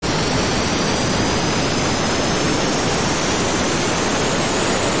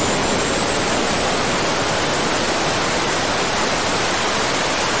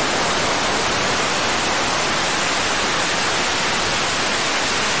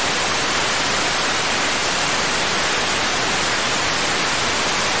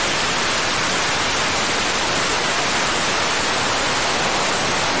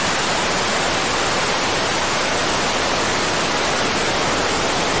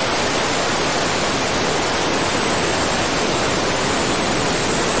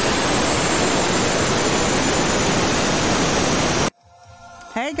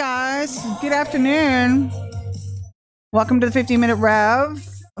Good afternoon. Welcome to the 15-Minute Rev.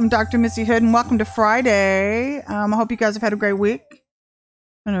 I'm Dr. Missy Hood, and welcome to Friday. I hope you guys have had a great week.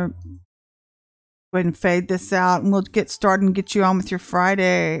 I'm going to go ahead and fade this out, and we'll get started and get you on with your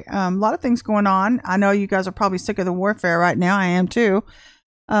Friday. A lot of things going on. I know you guys are probably sick of the warfare right now. I am too.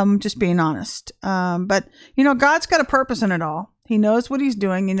 Just being honest. But, you know, God's got a purpose in it all. He knows what he's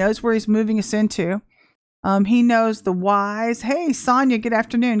doing. He knows where he's moving us into. He knows the whys. Hey, Sonia, good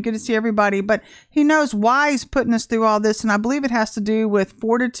afternoon. Good to see everybody. But he knows why he's putting us through all this. And I believe it has to do with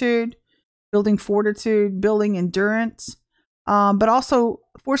fortitude, building endurance, but also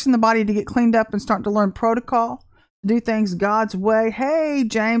forcing the body to get cleaned up and start to learn protocol, to do things God's way. Hey,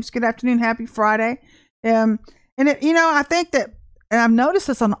 James, good afternoon. Happy Friday. And it, you know, I think that, and I've noticed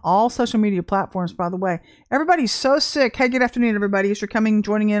this on all social media platforms, by the way. Everybody's so sick. Hey, good afternoon, everybody. As you're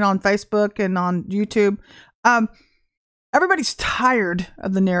joining in on Facebook and on YouTube. Everybody's tired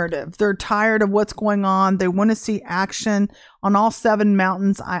of the narrative. They're tired of what's going on. They want to see action on all 7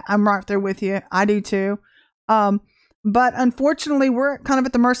 mountains. I'm right there with you. I do too. But unfortunately, we're kind of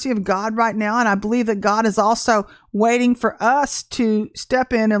at the mercy of God right now. And I believe that God is also waiting for us to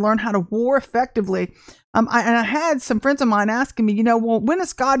step in and learn how to war effectively. I had some friends of mine asking me, you know, well, when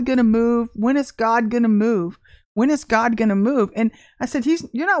is God going to move? When is God going to move? When is God going to move? And I said,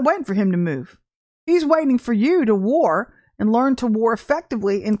 you're not waiting for him to move. He's waiting for you to war and learn to war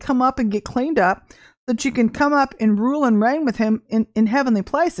effectively and come up and get cleaned up so that you can come up and rule and reign with him in heavenly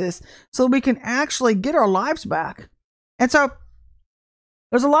places so we can actually get our lives back. And so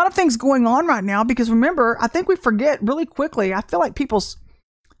there's a lot of things going on right now because remember, I think we forget really quickly. I feel like people's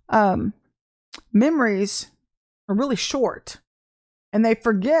memories are really short and they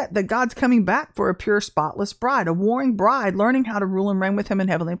forget that God's coming back for a pure, spotless bride, a warring bride, learning how to rule and reign with him in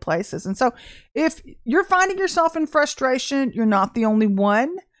heavenly places. And so if you're finding yourself in frustration, you're not the only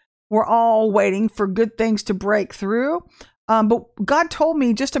one. We're all waiting for good things to break through. But God told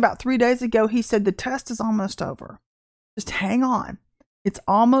me just about 3 days ago, he said, the test is almost over. Just hang on. It's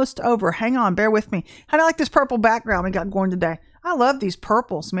almost over. Hang on. Bear with me. How do I like this purple background we got going today? I love these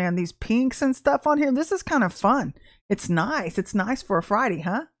purples, man. These pinks and stuff on here. This is kind of fun. It's nice. It's nice for a Friday,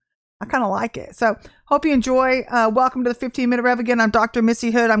 huh? I kind of like it. So hope you enjoy. Welcome to the 15-Minute Rev again. I'm Dr. Missy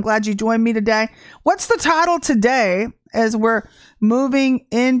Hood. I'm glad you joined me today. What's the title today as we're moving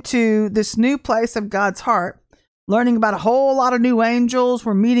into this new place of God's heart? Learning about a whole lot of new angels.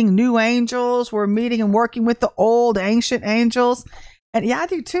 We're meeting new angels. We're meeting and working with the old ancient angels. And yeah, I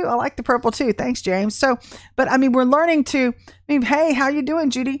do too. I like the purple too. Thanks, James. So, but I mean, we're learning to, hey, how you doing,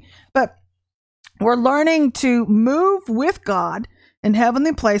 Judy? But we're learning to move with God in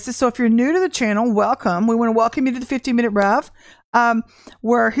heavenly places. So if you're new to the channel, welcome. We want to welcome you to the 15-Minute Rev.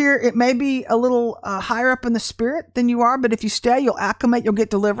 We're here. It may be a little higher up in the spirit than you are, but if you stay, you'll acclimate, you'll get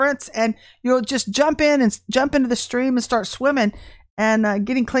deliverance, and you'll just jump into the stream and start swimming and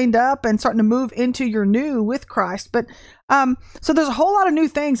getting cleaned up and starting to move into your new with Christ. But so there's a whole lot of new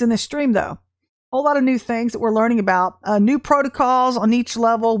things in this stream, though. A whole lot of new things that we're learning about. New protocols on each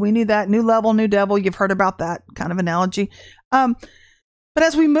level. We need that. New level, new devil. You've heard about that kind of analogy. But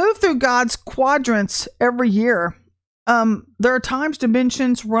as we move through God's quadrants every year, there are times,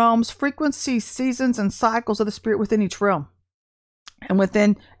 dimensions, realms, frequencies, seasons, and cycles of the spirit within each realm and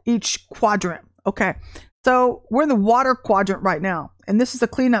within each quadrant. Okay. So we're in the water quadrant right now, and this is the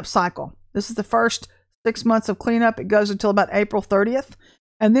cleanup cycle. This is the first 6 months of cleanup. It goes until about April 30th.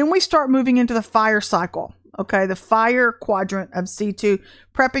 And then we start moving into the fire cycle. Okay. The fire quadrant of C2,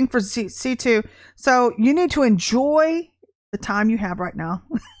 prepping for C2. So you need to enjoy the time you have right now.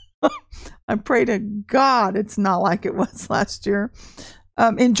 I pray to God it's not like it was last year.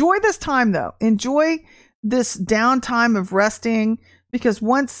 Enjoy this time, though. Enjoy this downtime of resting, because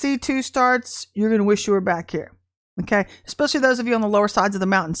once C2 starts, you're going to wish you were back here. Okay? Especially those of you on the lower sides of the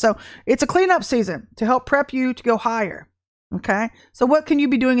mountain. So it's a cleanup season to help prep you to go higher. Okay? So what can you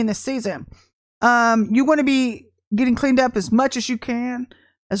be doing in this season? You want to be getting cleaned up as much as you can,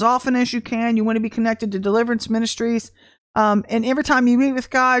 as often as you can. You want to be connected to deliverance ministries. And every time you meet with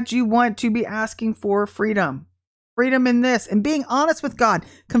God, you want to be asking for freedom. Freedom in this and being honest with God,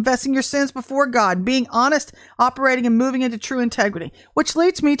 confessing your sins before God, being honest, operating and moving into true integrity, which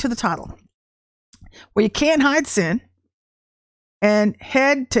leads me to the title, where you can't hide sin and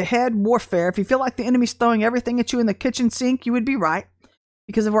head-to-head warfare. If you feel like the enemy's throwing everything at you in the kitchen sink, you would be right,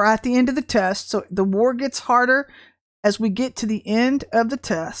 because we're at the end of the test. So the war gets harder as we get to the end of the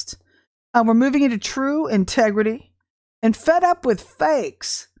test. We're moving into true integrity and fed up with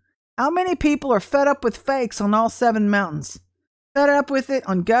fakes. How many people are fed up with fakes on all 7 mountains? Fed up with it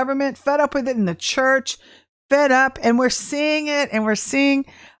on government, fed up with it in the church, fed up, and we're seeing it, and we're seeing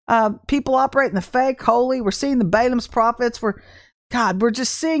people operating the fake holy. We're seeing the Balaam's prophets. We're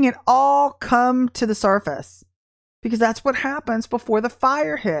just seeing it all come to the surface, because that's what happens before the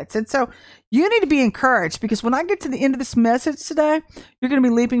fire hits. And so you need to be encouraged, because when I get to the end of this message today, you're going to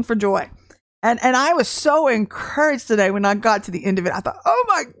be leaping for joy. And I was so encouraged today when I got to the end of it. I thought, oh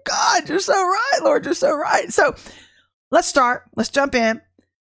my God, you're so right, Lord, you're so right. So let's jump in,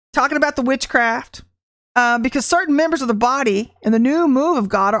 talking about the witchcraft, because certain members of the body in the new move of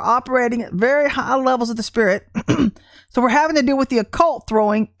God are operating at very high levels of the spirit. So we're having to deal with the occult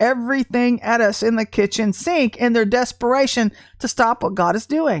throwing everything at us in the kitchen sink in their desperation to stop what God is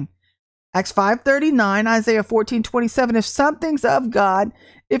doing. Acts 5:39, Isaiah 14:27. If something's of God,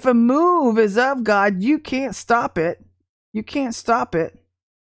 if a move is of God, you can't stop it. You can't stop it.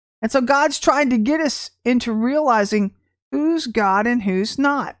 And so God's trying to get us into realizing who's God and who's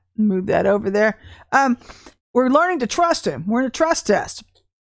not. Move that over there. We're learning to trust him. We're in a trust test.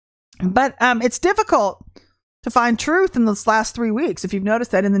 But it's difficult to find truth in this last 3 weeks. If you've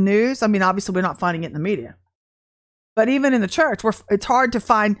noticed that in the news, I mean, obviously we're not finding it in the media. But even in the church, it's hard to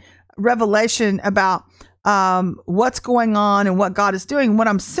find revelation about what's going on and what God is doing. What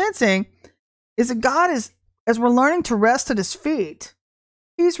I'm sensing is that God is, as we're learning to rest at his feet,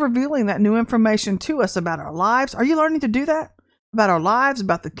 he's revealing that new information to us about our lives. Are you learning to do that? About our lives,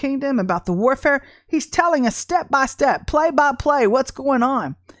 about the kingdom, about the warfare. He's telling us step by step, play by play, what's going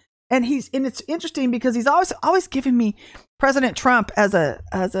on. And it's interesting because he's always giving me President Trump as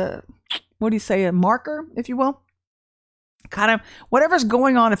a what do you say, a marker, if you will. Kind of whatever's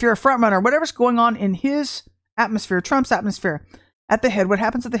going on, if you're a front runner, whatever's going on in his atmosphere, Trump's atmosphere, at the head, what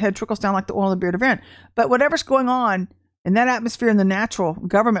happens at the head trickles down like the oil in the beard of Aaron. But whatever's going on in that atmosphere, in the natural,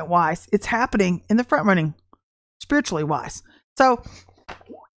 government wise, it's happening in the front running, spiritually wise. So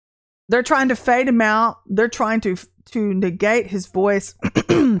they're trying to fade him out. They're trying to negate his voice,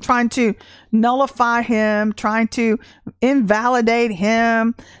 trying to nullify him, trying to invalidate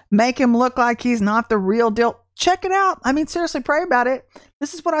him, make him look like he's not the real deal. Check it out. I mean, seriously, pray about it.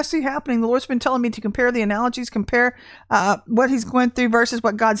 This is what I see happening. The Lord's been telling me to compare the analogies, compare what he's going through versus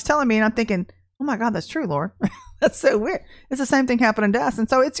what God's telling me. And I'm thinking, oh my God, that's true, Lord. That's so weird. It's the same thing happening to us. And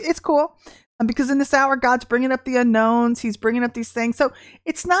so it's cool. Because in this hour, God's bringing up the unknowns. He's bringing up these things. So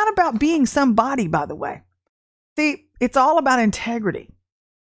it's not about being somebody, by the way. See, it's all about integrity.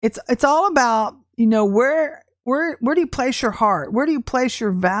 It's all about, where do you place your heart? Where do you place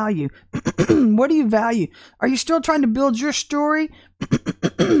your value? What do you value? Are you still trying to build your story?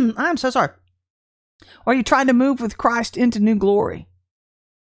 I'm so sorry. Or are you trying to move with Christ into new glory?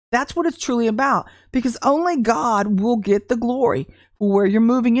 That's what it's truly about, because only God will get the glory for where you're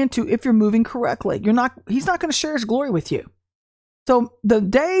moving into if you're moving correctly. He's not going to share his glory with you. So the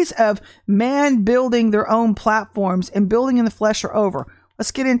days of man building their own platforms and building in the flesh are over.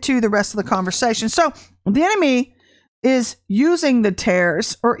 Let's get into the rest of the conversation. So the enemy is using the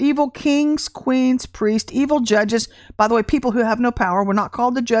tares, or evil kings, queens, priests, evil judges. By the way, people who have no power. We're not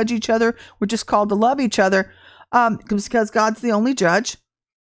called to judge each other. We're just called to love each other because God's the only judge.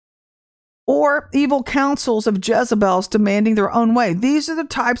 Or evil counsels of Jezebels demanding their own way. These are the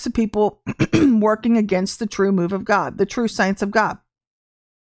types of people working against the true move of God, the true saints of God.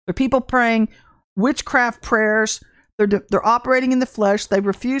 They're people praying witchcraft prayers. They're operating in the flesh. They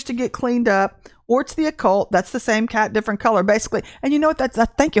refuse to get cleaned up. Or it's the occult. That's the same cat, different color, basically. And you know what?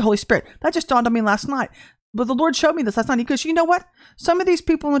 Thank you, Holy Spirit. That just dawned on me last night. But the Lord showed me this last night. He goes, you know what? Some of these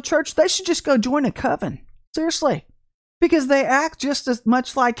people in the church, they should just go join a coven. Seriously. Because they act just as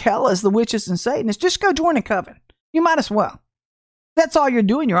much like hell as the witches and Satanists. Just go join a coven. You might as well. That's all you're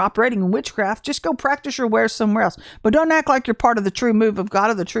doing. You're operating in witchcraft. Just go practice your wares somewhere else. But don't act like you're part of the true move of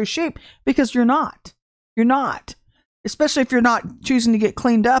God or the true sheep, because you're not. You're not. Especially if you're not choosing to get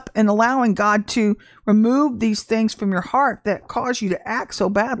cleaned up and allowing God to remove these things from your heart that cause you to act so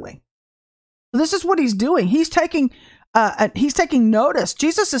badly. So this is what he's doing. He's taking notice.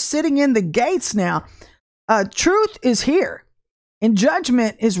 Jesus is sitting in the gates now. Truth is here, and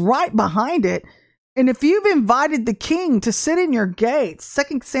judgment is right behind it. And if you've invited the king to sit in your gates,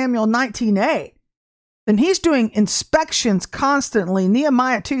 2 Samuel 19:8, then he's doing inspections constantly,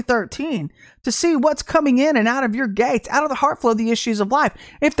 Nehemiah 2:13, to see what's coming in and out of your gates, out of the heart flow, the issues of life.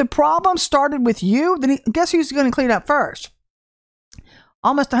 If the problem started with you, then guess who's going to clean up first?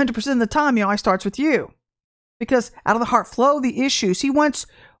 Almost 100% of the time, he always starts with you, because out of the heart flow, the issues. He wants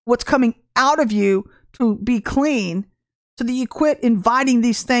what's coming out of you to be clean, so that you quit inviting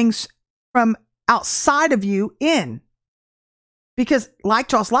these things from outside of you in, because like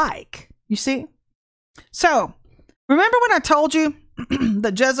draws like, you see? So remember when I told you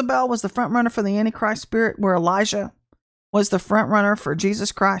that Jezebel was the front runner for the Antichrist spirit, where Elijah was the front runner for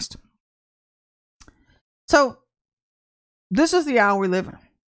Jesus Christ. So this is the hour we live in.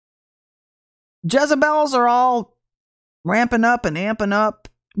 Jezebels are all ramping up and amping up.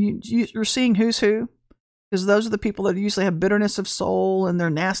 You're seeing who's who, because those are the people that usually have bitterness of soul and their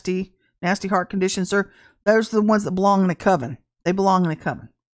nasty heart conditions. Those are the ones that belong in a coven. They belong in a coven.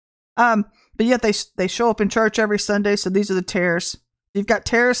 But yet they show up in church every Sunday. So these are the tares. You've got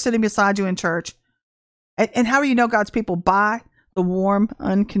tares sitting beside you in church. And how do you know God's people? By the warm,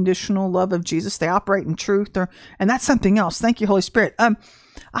 unconditional love of Jesus. They operate in truth. And that's something else. Thank you, Holy Spirit.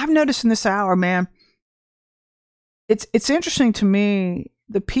 I've noticed in this hour, man, it's interesting to me.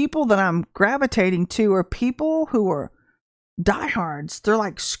 The people that I'm gravitating to are people who are diehards. They're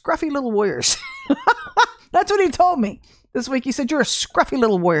like scruffy little warriors. That's what he told me this week. He said, "You're a scruffy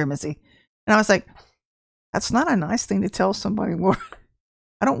little warrior, Missy." And I was like, that's not a nice thing to tell somebody. More.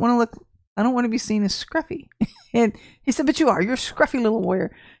 I don't want to be seen as scruffy. And he said, "But you are. You're a scruffy little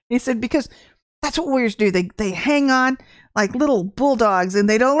warrior." He said, because that's what warriors do. They hang on like little bulldogs, and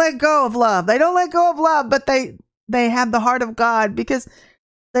they don't let go of love. They don't let go of love, but they have the heart of God, because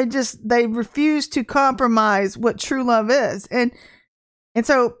they refuse to compromise what true love is. And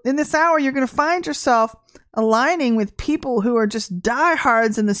so in this hour, you're going to find yourself aligning with people who are just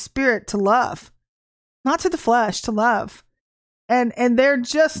diehards in the spirit to love, not to the flesh, to love. And they're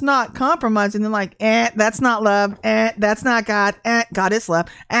just not compromising. They're like, that's not love. That's not God. God is love.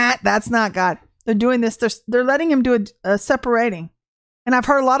 That's not God. They're doing this. They're letting him do a separating. And I've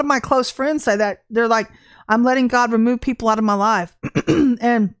heard a lot of my close friends say that. They're like, I'm letting God remove people out of my life.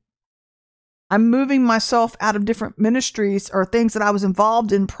 And I'm moving myself out of different ministries or things that I was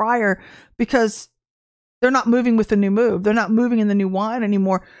involved in prior, because they're not moving with the new move. They're not moving in the new wine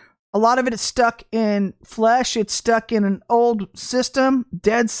anymore. A lot of it is stuck in flesh. It's stuck in an old system,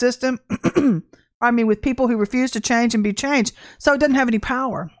 dead system. With people who refuse to change and be changed. So it doesn't have any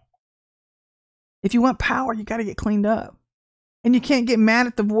power. If you want power, you got to get cleaned up. And you can't get mad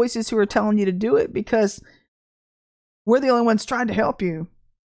at the voices who are telling you to do it, because we're the only ones trying to help you.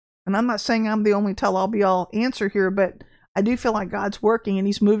 And I'm not saying I'm the only tell-all be-all answer here, but I do feel like God's working and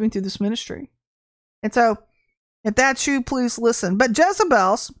he's moving through this ministry. And so if that's you, please listen. But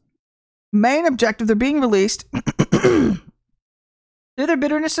Jezebel's main objective, they're being released through their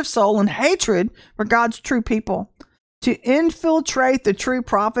bitterness of soul and hatred for God's true people, to infiltrate the true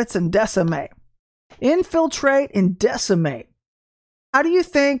prophets and decimate. Infiltrate and decimate. How do you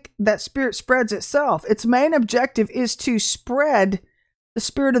think that spirit spreads itself? Its main objective is to spread the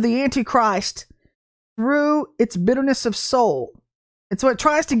spirit of the Antichrist through its bitterness of soul. And so it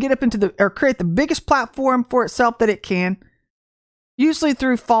tries to get up into create the biggest platform for itself that it can, usually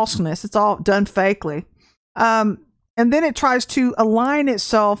through falseness. It's all done fakely. And then it tries to align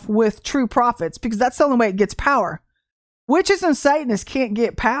itself with true prophets, because that's the only way it gets power. Witches and Satanists can't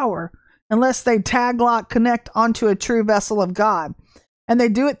get power unless they tag lock connect onto a true vessel of God. And they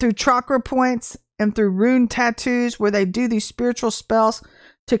do it through chakra points and through rune tattoos, where they do these spiritual spells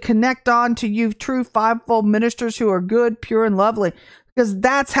to connect on to you true fivefold ministers who are good, pure, and lovely. Because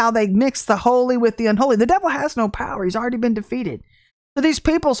that's how they mix the holy with the unholy. The devil has no power. He's already been defeated. So these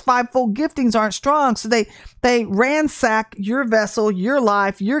people's fivefold giftings aren't strong. So they ransack your vessel, your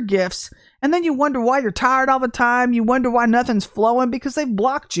life, your gifts. And then you wonder why you're tired all the time. You wonder why nothing's flowing, because they've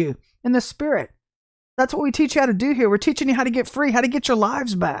blocked you in the spirit. That's what we teach you how to do here. We're teaching you how to get free, how to get your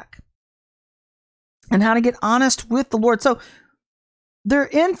lives back, and how to get honest with the Lord. So they're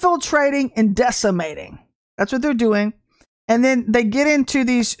infiltrating and decimating. That's what they're doing. And then they get into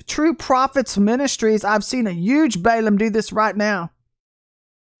these true prophets ministries. I've seen a huge Balaam do this right now.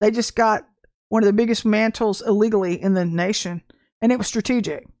 They just got one of the biggest mantles illegally in the nation. And it was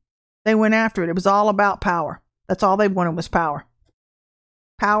strategic. They went after it. It was all about power. That's all they wanted was power.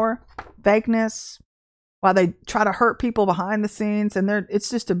 Power, fakeness, while they try to hurt people behind the scenes. And it's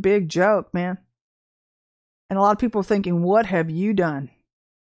just a big joke, man. And a lot of people are thinking, what have you done?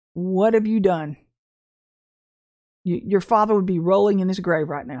 What have you done? Your father would be rolling in his grave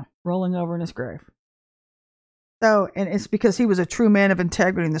right now, rolling over in his grave. So, and it's because he was a true man of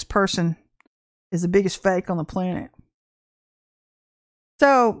integrity, and this person is the biggest fake on the planet.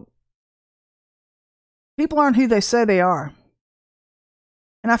 So, people aren't who they say they are.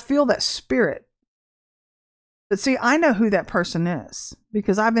 And I feel that spirit. But see, I know who that person is,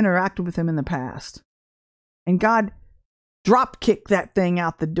 because I've interacted with him in the past. And God drop kicked that thing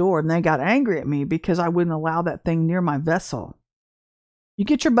out the door, and they got angry at me because I wouldn't allow that thing near my vessel. You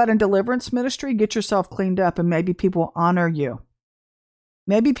get your butt in deliverance ministry, get yourself cleaned up, and maybe people will honor you.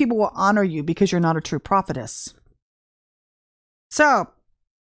 Maybe people will honor you because you're not a true prophetess. So,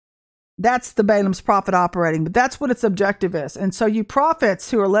 That's the Balaam's prophet operating, but that's what its objective is. And so you prophets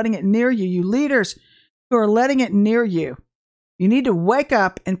who are letting it near you, you leaders who are letting it near you, you need to wake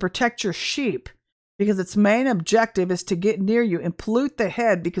up and protect your sheep, because its main objective is to get near you and pollute the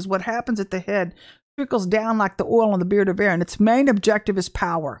head, because what happens at the head trickles down like the oil on the beard of Aaron. Its main objective is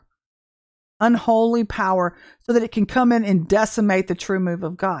power, unholy power, so that it can come in and decimate the true move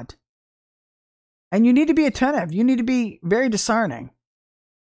of God. And you need to be attentive. You need to be very discerning.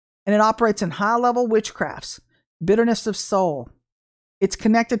 And it operates in high-level witchcrafts, bitterness of soul. It's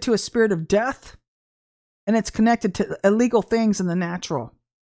connected to a spirit of death, and it's connected to illegal things in the natural.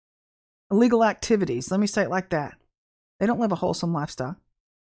 Illegal activities. Let me say it like that. They don't live a wholesome lifestyle.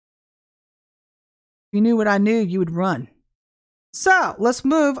 If you knew what I knew, you would run. So, let's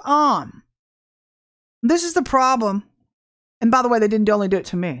move on. This is the problem. And by the way, they didn't only do it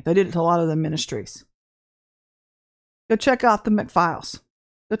to me. They did it to a lot of the ministries. Go check out the McFiles.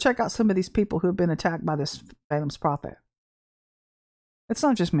 Go check out some of these people who have been attacked by this Balaam's prophet. It's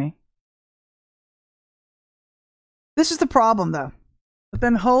not just me. This is the problem, though. With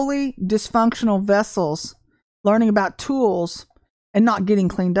unholy, dysfunctional vessels learning about tools and not getting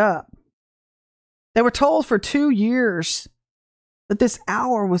cleaned up. They were told for 2 years that this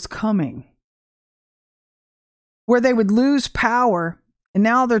hour was coming where they would lose power, and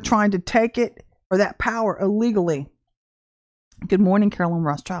now they're trying to take it, or that power, illegally. Good morning, Carolyn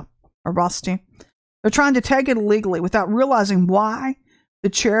Rothschild, or Rothstein. They're trying to take it illegally without realizing why the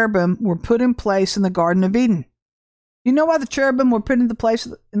cherubim were put in place in the Garden of Eden. You know why the cherubim were put into place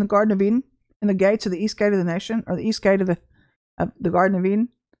in the Garden of Eden, in the gates of the east gate of the nation, or the east gate of the Garden of Eden?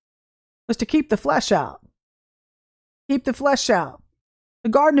 It was to keep the flesh out. Keep the flesh out. The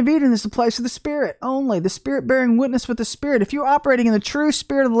Garden of Eden is the place of the Spirit only, the Spirit bearing witness with the Spirit. If you're operating in the true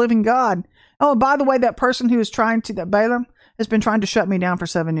Spirit of the living God, oh, by the way, that person who is trying to, that Balaam, has been trying to shut me down for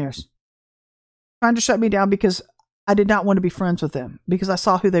 7 years. Trying to shut me down because I did not want to be friends with them, because I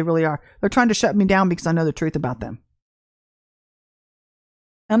saw who they really are. They're trying to shut me down because I know the truth about them.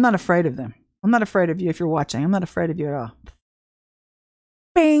 I'm not afraid of them. I'm not afraid of you if you're watching. I'm not afraid of you at all.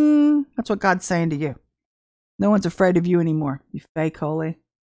 Bing! That's what God's saying to you. No one's afraid of you anymore, you fake holy.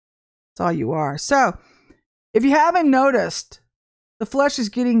 That's all you are. So, if you haven't noticed, the flesh is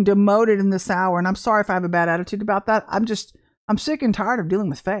getting demoted in this hour, and I'm sorry if I have a bad attitude about that. I'm sick and tired of dealing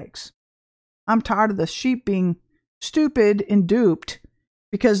with fakes. I'm tired of the sheep being stupid and duped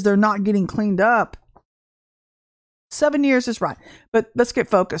because they're not getting cleaned up. 7 years is right, but let's get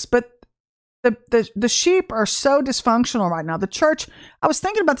focused. But the sheep are so dysfunctional right now. The church, I was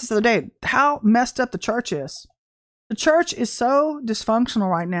thinking about this the other day, how messed up the church is. The church is so dysfunctional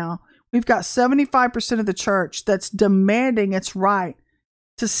right now. We've got 75% of the church that's demanding its right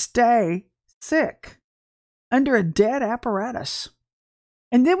to stay sick under a dead apparatus.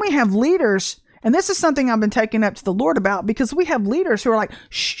 And then we have leaders, and this is something I've been taking up to the Lord about, because we have leaders who are like,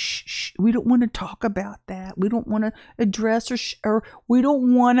 shh, we don't want to talk about that. We don't want to address or we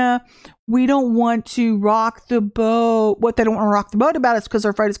don't want to rock the boat. What they don't want to rock the boat about is because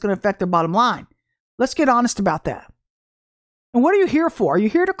they're afraid it's going to affect their bottom line. Let's get honest about that. And what are you here for? Are you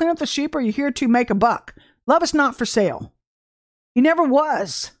here to clean up the sheep, or are you here to make a buck? Love is not for sale. He never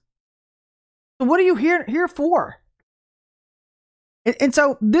was. So what are you here for? And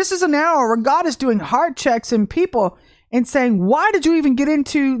so this is an hour where God is doing heart checks in people and saying, why did you even get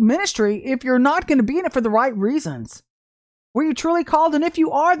into ministry if you're not going to be in it for the right reasons? Were you truly called? And if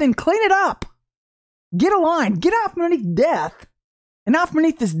you are, then clean it up. Get aligned. Get out from underneath death and out from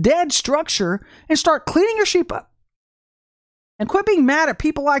underneath this dead structure and start cleaning your sheep up. And quit being mad at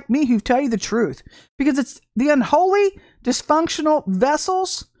people like me who tell you the truth, because it's the unholy, dysfunctional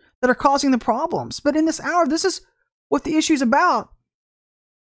vessels that are causing the problems. But in this hour, this is what the issue's about.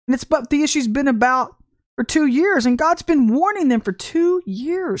 And it's what the issue's been about for 2 years. And God's been warning them for 2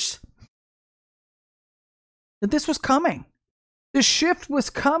 years that this was coming. The shift was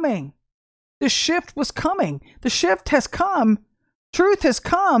coming. The shift was coming. The shift has come. Truth has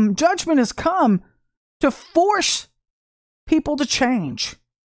come. Judgment has come to force people to change.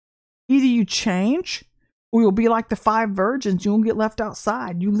 Either you change, or you'll be like the 5 virgins. You'll get left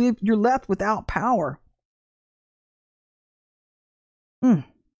outside. You're left without power.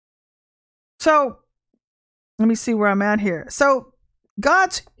 So, let me see where I'm at here. So,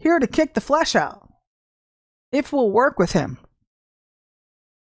 God's here to kick the flesh out, if we'll work with him.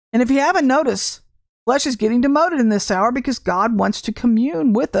 And if you haven't noticed, flesh is getting demoted in this hour because God wants to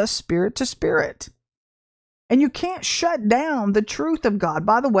commune with us spirit to spirit. And you can't shut down the truth of God.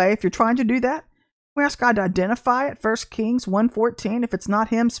 By the way, if you're trying to do that, we ask God to identify it. 1 Kings 1:14. If it's not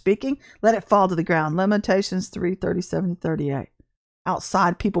him speaking, let it fall to the ground. Lamentations 3:37-38.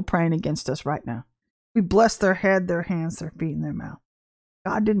 outside people praying against us right now. We bless their head, their hands, their feet, and their mouth.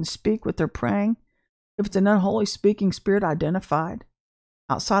 God didn't speak what they're praying. If it's an unholy speaking spirit identified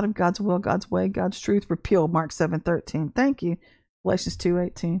outside of God's will, God's way, God's truth, repeal. Mark 7:13. Thank you. Galatians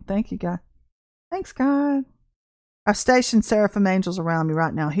 2:18. Thank you, God. Thanks, God. I've stationed seraphim angels around me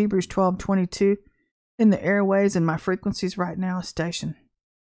right now. Hebrews 12:22. In the airways and my frequencies right now is stationed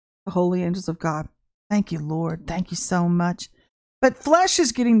the holy angels of God. Thank you, Lord. Thank you so much. But flesh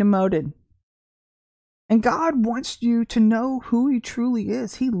is getting demoted. And God wants you to know who He truly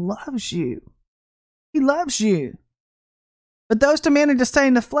is. He loves you. He loves you. But those demanding to stay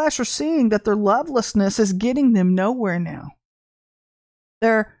in the flesh are seeing that their lovelessness is getting them nowhere now.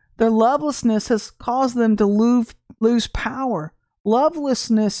 Their lovelessness has caused them to lose power.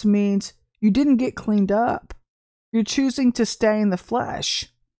 Lovelessness means you didn't get cleaned up. You're choosing to stay in the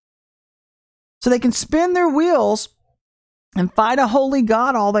flesh. So they can spin their wheels and fight a holy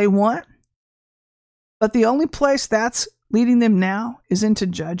God all they want. But the only place that's leading them now is into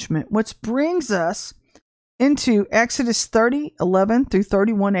judgment, which brings us into Exodus 30:11 through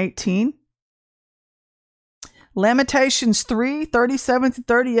 31:18. Lamentations 3:37 through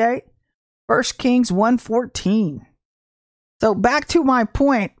 38. 1 Kings 1:14. So back to my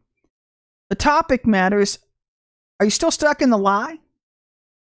point. The topic matter is, are you still stuck in the lie?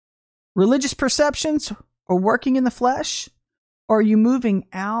 Religious perceptions or working in the flesh? Or are you moving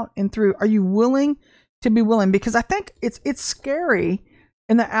out and through? Are you willing to be willing? Because I think it's scary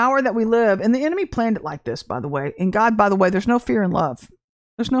in the hour that we live. And the enemy planned it like this, by the way. And God, by the way, there's no fear in love.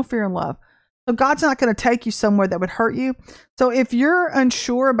 There's no fear in love. So God's not going to take you somewhere that would hurt you. So if you're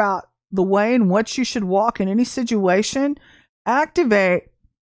unsure about the way in which you should walk in any situation, activate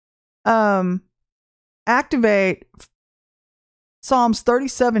Psalms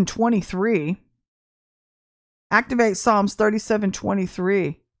 37:23. Activate Psalms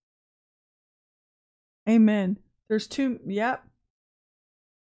 37:23. Amen. There's two. Yep.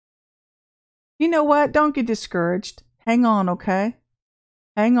 You know what? Don't get discouraged. Hang on, okay?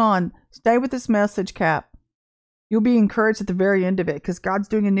 Hang on. Stay with this message, Cap. You'll be encouraged at the very end of it because God's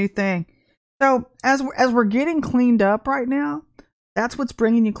doing a new thing. So as we're getting cleaned up right now, that's what's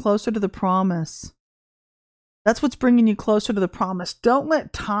bringing you closer to the promise. That's what's bringing you closer to the promise. Don't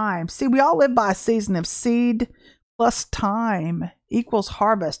let time. See, we all live by a season of seed plus time equals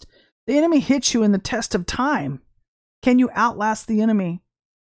harvest. The enemy hits you in the test of time. Can you outlast the enemy?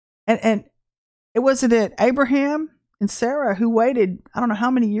 And it wasn't it Abraham and Sarah who waited, I don't know how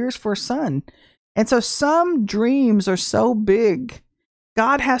many years for a son. And so some dreams are so big.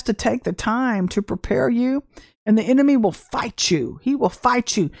 God has to take the time to prepare you, and the enemy will fight you. He will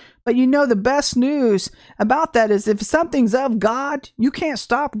fight you. But you know, the best news about that is if something's of God, you can't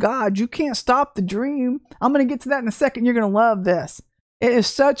stop God. You can't stop the dream. I'm going to get to that in a second. You're going to love this. It is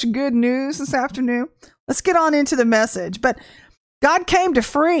such good news this afternoon. Let's get on into the message. But God came to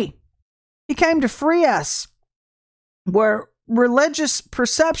free. He came to free us where religious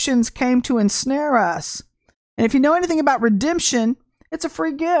perceptions came to ensnare us. And if you know anything about redemption, it's a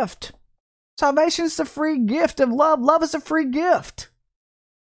free gift. Salvation is a free gift of love. Love is a free gift.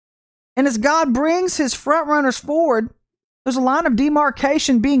 And as God brings His frontrunners forward, there's a line of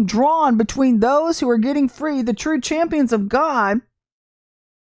demarcation being drawn between those who are getting free, the true champions of God,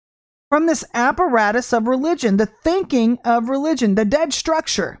 from this apparatus of religion, the thinking of religion, the dead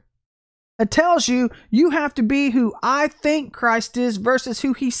structure that tells you you have to be who I think Christ is versus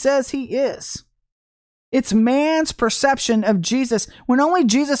who He says He is. It's man's perception of Jesus when only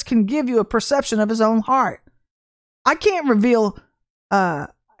Jesus can give you a perception of His own heart. I can't reveal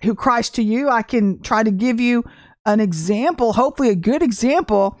who Christ to you. I can try to give you an example, hopefully a good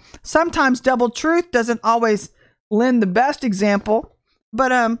example. Sometimes double truth doesn't always lend the best example,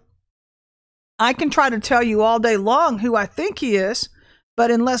 but I can try to tell you all day long who I think He is,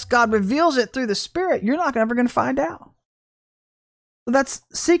 but unless God reveals it through the Spirit, you're not ever going to find out. So that's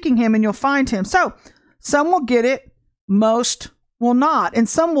seeking Him and you'll find Him. So some will get it, most will not, and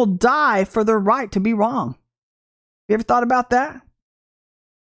some will die for their right to be wrong. You ever thought about that?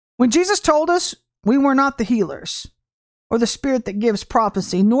 When Jesus told us we were not the healers, or the spirit that gives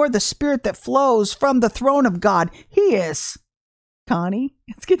prophecy, nor the spirit that flows from the throne of God, He is. Connie,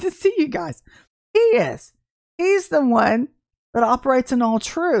 it's good to see you guys. He is. He's the one that operates in all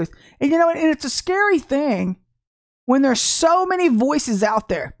truth. And you know, and it's a scary thing when there's so many voices out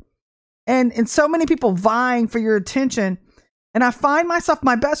there. And so many people vying for your attention. And I find myself,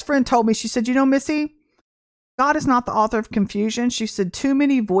 my best friend told me, she said, you know, Missy, God is not the author of confusion. She said, too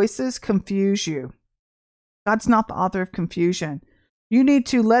many voices confuse you. God's not the author of confusion. You need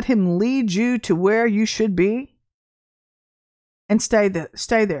to let Him lead you to where you should be and stay there.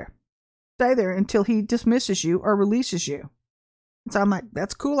 Stay there until he dismisses you or releases you. And so I'm like,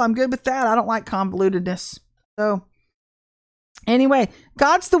 that's cool. I'm good with that. I don't like convolutedness. So anyway,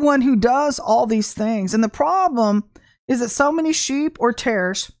 God's the one who does all these things. And the problem is that so many sheep or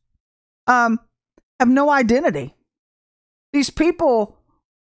tares have no identity. These people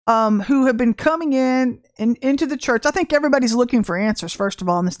who have been coming into the church, I think everybody's looking for answers, first of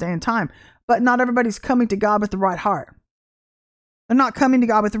all, in this day and time. But not everybody's coming to God with the right heart. They're not coming to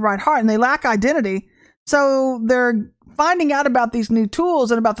God with the right heart, and they lack identity. So they're finding out about these new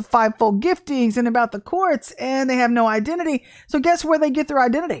tools and about the fivefold giftings and about the courts, and they have no identity. So guess where they get their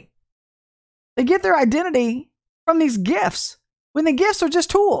identity? They get their identity from these gifts, when the gifts are just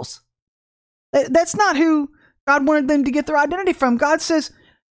tools. That's not who God wanted them to get their identity from. God says,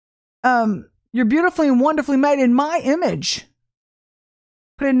 you're beautifully and wonderfully made in my image.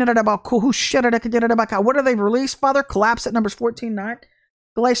 What are they released, Father? Collapse at Numbers 14:9.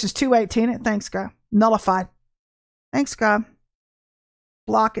 Galatians 2:18. Thanks, God. Nullified. Thanks, God.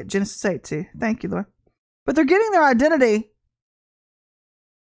 Block it. Genesis 8:2. Thank you, Lord. But they're getting their identity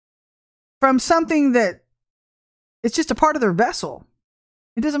from something that it's just a part of their vessel.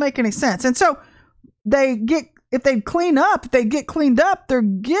 It doesn't make any sense. And so if they clean up, if they get cleaned up, their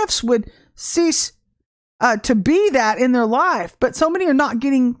gifts would cease to be that in their life. But so many are not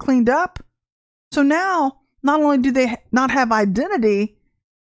getting cleaned up. So now, not only do they not have identity,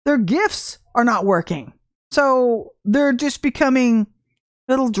 their gifts are not working. So they're just becoming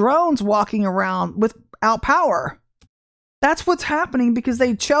little drones walking around without power. That's what's happening because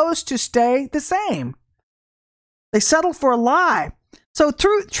they chose to stay the same. They settled for a lie. So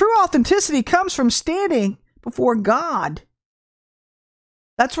true authenticity comes from standing before God.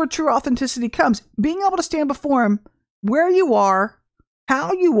 That's where true authenticity comes. Being able to stand before him where you are,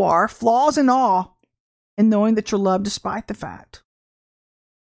 how you are, flaws and all, and knowing that you're loved despite the fact.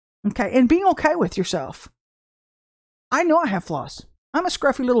 Okay, and being okay with yourself. I know I have flaws. I'm a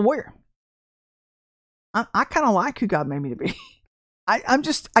scruffy little warrior. I kind of like who God made me to be. I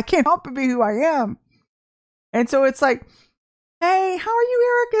can't help but be who I am. And so it's like, hey, how are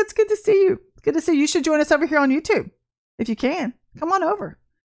you, Erica? It's good to see you. It's good to see you. You should join us over here on YouTube. If you can, come on over.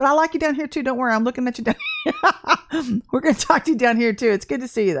 But I like you down here too. Don't worry. I'm looking at you down here. We're going to talk to you down here too. It's good to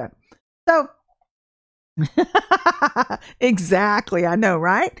see you though. So, exactly. I know,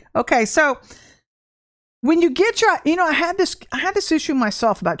 right? Okay. So when you get I had this issue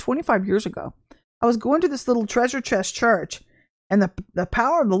myself about 25 years ago. I was going to this little treasure chest church, and the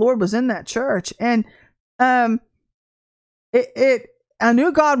power of the Lord was in that church. And, I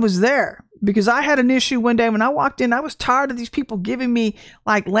knew God was there because I had an issue one day when I walked in. I was tired of these people giving me,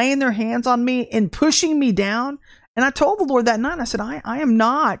 like, laying their hands on me and pushing me down. And I told the Lord that night, I said, I'm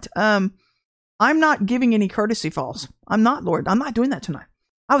not giving any courtesy calls. I'm not, Lord. I'm not doing that tonight.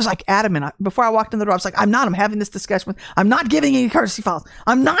 I was like adamant. Before I walked in the door, I was like, I'm having this discussion I'm not giving any courtesy calls.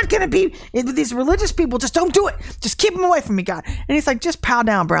 I'm not going to be with these religious people. Just don't do it. Just keep them away from me, God. And he's like, just pow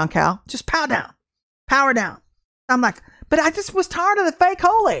down, brown cow. Just pow down. Power down. I'm like, but I just was tired of the fake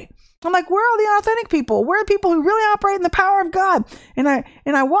holy. I'm like, where are the authentic people? Where are people who really operate in the power of God? And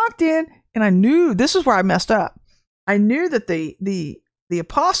I walked in and I knew this is where I messed up. I knew that the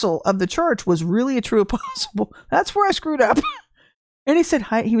apostle of the church was really a true apostle. That's where I screwed up. And he said,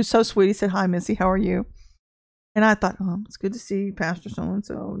 hi. He was so sweet. He said, hi, Missy. How are you? And I thought, oh, it's good to see you, Pastor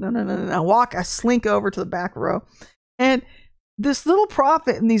so-and-so. No. I slink over to the back row. And this little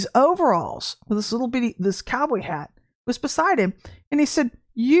prophet in these overalls with this cowboy hat was beside him. And he said,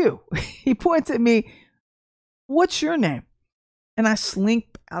 he points at me, what's your name? And I slink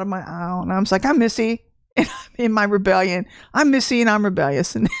out of my aisle and I was like, I'm Missy. And I'm in my rebellion. I'm Missy and I'm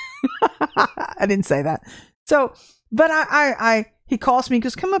rebellious. And I didn't say that. So, but he calls me, he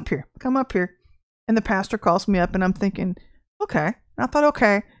goes, come up here. And the pastor calls me up and I'm thinking, okay. And I thought,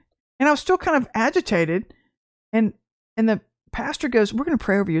 okay. And I was still kind of agitated. And the pastor goes, we're going to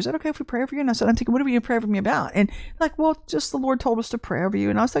pray over you. Is that okay if we pray over you? And I said, I'm thinking, what are we going to pray over me about? And like, well, just the Lord told us to pray over you.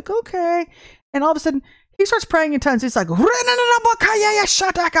 And I was like, okay. And all of a sudden he starts praying in tongues. He's like,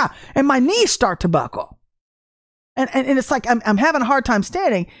 and my knees start to buckle. And it's like, I'm having a hard time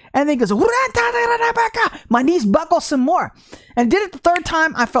standing. And then he goes, my knees buckle some more. And did it the third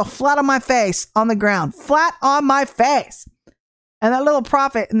time. I fell flat on my face on the ground, flat on my face. And that little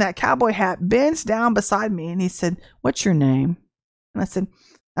prophet in that cowboy hat bends down beside me and he said, what's your name? And I said,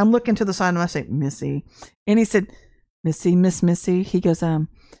 I'm looking to the side and I say, Missy. And he said, Missy, Miss Missy. He goes,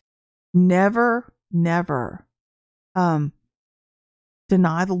 never, deny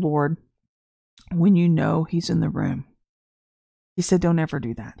the Lord when you know he's in the room. He said, don't ever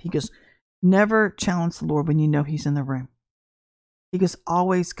do that. He goes, never challenge the Lord when you know he's in the room. He goes,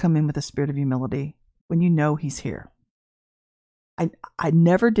 always come in with a spirit of humility when you know he's here. I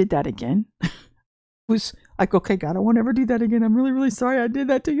never did that again. It was like, okay, God, I won't ever do that again. I'm really, really sorry I did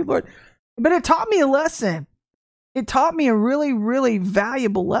that to you, Lord. But it taught me a lesson. It taught me a really, really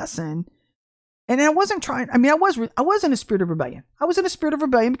valuable lesson. And I wasn't trying, I was in a spirit of rebellion. I was in a spirit of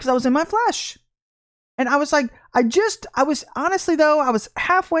rebellion because I was in my flesh. And I was like, I was honestly though, I was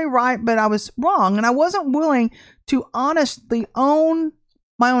halfway right, but I was wrong. And I wasn't willing to honestly own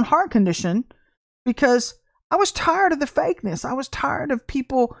my own heart condition because I was tired of the fakeness. I was tired of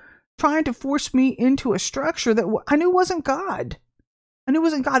people trying to force me into a structure that I knew wasn't God. I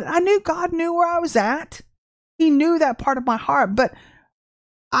knew God knew where I was at. He knew that part of my heart, but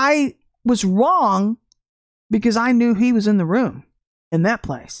I was wrong because I knew he was in the room, in that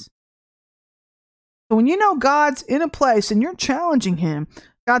place. So when you know God's in a place and you're challenging him,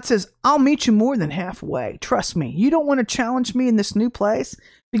 God says, I'll meet you more than halfway. Trust me. You don't want to challenge me in this new place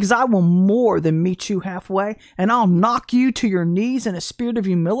because I will more than meet you halfway, and I'll knock you to your knees in a spirit of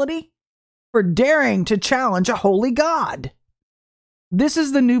humility for daring to challenge a holy God. This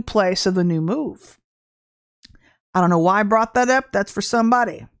is the new place of the new move. I don't know why I brought that up. That's for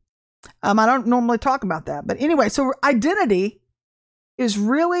somebody. I don't normally talk about that. But anyway, so identity is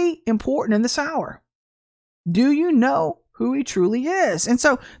really important in this hour. Do you know who he truly is? And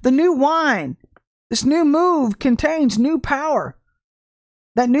so the new wine, this new move contains new power,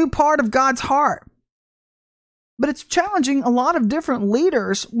 that new part of God's heart. But it's challenging a lot of different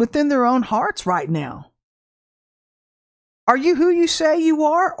leaders within their own hearts right now. Are you who you say you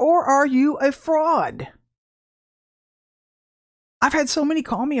are, or are you a fraud? I've had so many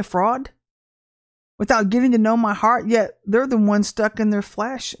call me a fraud without getting to know my heart, yet they're the ones stuck in their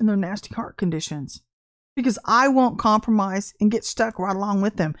flesh and their nasty heart conditions. Because I won't compromise and get stuck right along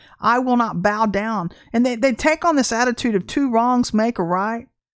with them. I will not bow down. And they take on this attitude of two wrongs make a right.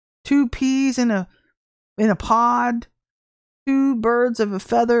 Two peas in a pod. Two birds of a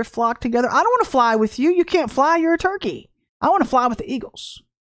feather flock together. I don't want to fly with you. You can't fly. You're a turkey. I want to fly with the eagles.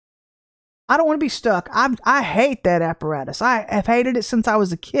 I don't want to be stuck. I hate that apparatus. I have hated it since I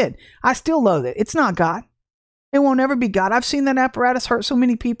was a kid. I still loathe it. It's not God. It won't ever be God. I've seen that apparatus hurt so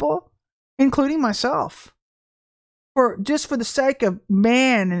many people, including myself, for the sake of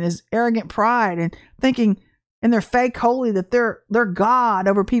man and his arrogant pride and thinking and they're fake holy that they're God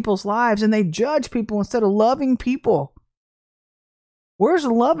over people's lives, and they judge people instead of loving people. Where's the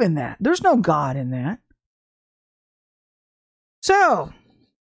love in that? There's no God in that. So,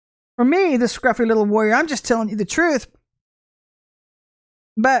 for me, this scruffy little warrior, I'm just telling you the truth.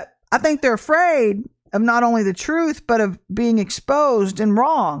 But I think they're afraid of not only the truth, but of being exposed and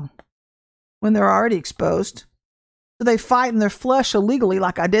wrong when they're already exposed. So they fight in their flesh illegally,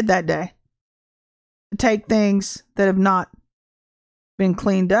 like I did that day, to take things that have not been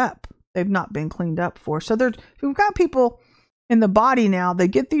cleaned up. They've not been cleaned up for. So we've got people in the body now. They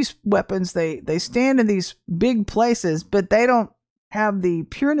get these weapons. They stand in these big places, but they don't have the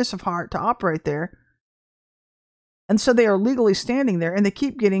pureness of heart to operate there. And so they are legally standing there, and they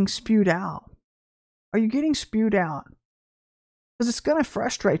keep getting spewed out. Are you getting spewed out? Because it's going to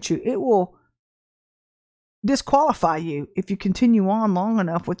frustrate you. It will disqualify you if you continue on long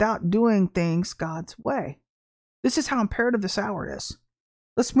enough without doing things God's way. This is how imperative this hour is.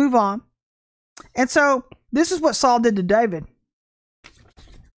 Let's move on. And so this is what Saul did to David.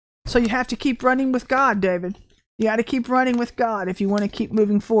 So you have to keep running with God, David. You got to keep running with God if you want to keep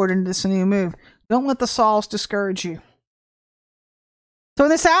moving forward into this new move. Don't let the Sauls discourage you. So in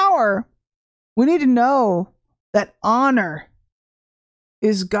this hour, we need to know that honor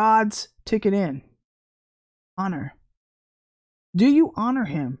is God's ticket in. Honor. Do you honor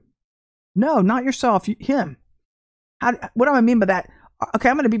him? No, not yourself, him. What do I mean by that? Okay,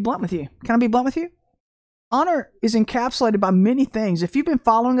 I'm going to be blunt with you. Can I be blunt with you? Honor is encapsulated by many things. If you've been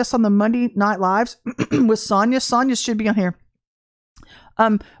following us on the Monday Night Lives with Sonia should be on here.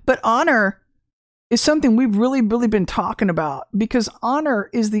 But honor is something we've really, really been talking about, because honor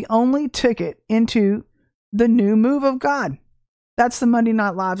is the only ticket into the new move of God. That's the Monday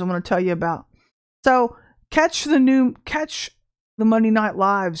Night Lives I want to tell you about. So catch the Monday Night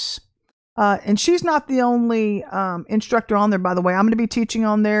Lives. And she's not the only instructor on there, by the way. I'm going to be teaching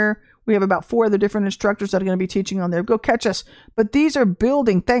on there. We have about 4 other different instructors that are going to be teaching on there. Go catch us. But these are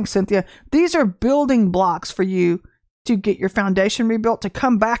building, thanks, Cynthia. These are building blocks for you to get your foundation rebuilt, to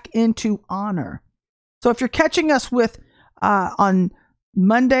come back into honor. So if you're catching us with on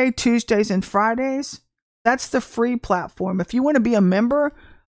Monday, Tuesdays, and Fridays, that's the free platform. If you want to be a member,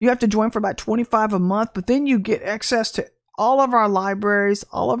 you have to join for about $25 a month, but then you get access to all of our libraries,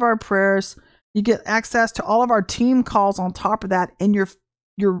 all of our prayers, You get access to all of our team calls on top of that, and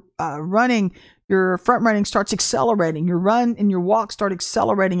your running, your front running starts accelerating. Your run and your walk start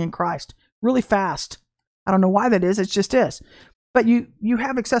accelerating in Christ really fast. I don't know why that is. It just is. But you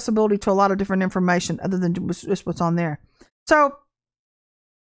have accessibility to a lot of different information other than just what's on there. So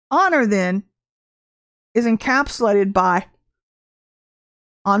honor then is encapsulated by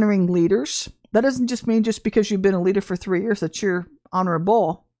honoring leaders. That doesn't just mean just because you've been a leader for 3 years that you're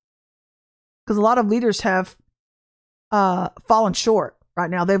honorable. Because a lot of leaders have fallen short right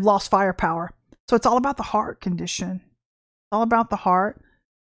now. They've lost firepower. So it's all about the heart condition. It's all about the heart.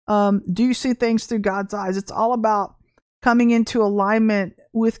 Do you see things through God's eyes? It's all about coming into alignment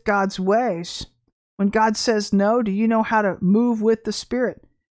with God's ways. When God says no, do you know how to move with the Spirit?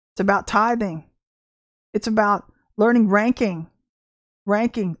 It's about tithing. It's about learning ranking,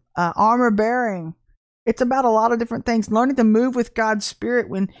 armor bearing. It's about a lot of different things. Learning to move with God's Spirit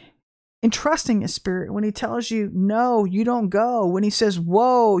and trusting His Spirit. When He tells you no, you don't go. When He says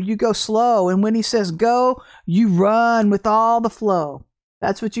whoa, you go slow. And when He says go, you run with all the flow.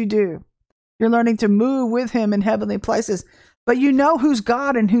 That's what you do. You're learning to move with Him in heavenly places. But you know who's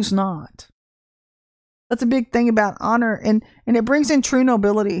God and who's not. That's a big thing about honor. And it brings in true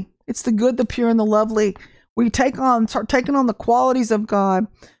nobility. It's the good, the pure, and the lovely. Where you start taking on the qualities of God.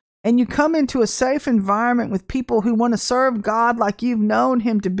 And you come into a safe environment with people who want to serve God like you've known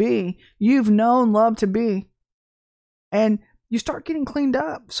Him to be. You've known love to be. And you start getting cleaned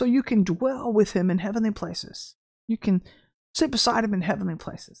up so you can dwell with Him in heavenly places. You can sit beside Him in heavenly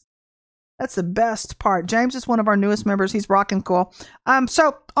places. That's the best part. James is one of our newest members. He's rocking cool.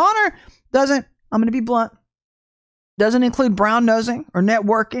 So honor doesn't, I'm going to be blunt, doesn't include brown nosing or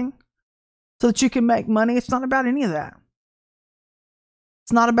networking so that you can make money. It's not about any of that.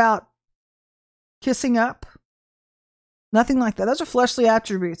 It's not about kissing up. Nothing like that. Those are fleshly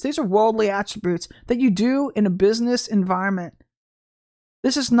attributes. These are worldly attributes that you do in a business environment.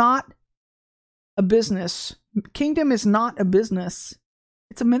 This is not a business. Kingdom is not a business.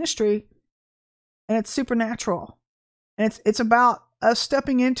 It's a ministry. And it's supernatural. And it's about us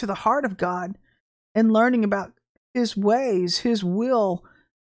stepping into the heart of God and learning about His ways, His will,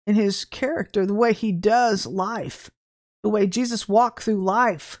 and His character, the way He does life, the way Jesus walked through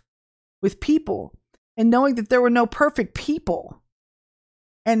life with people, and knowing that there were no perfect people.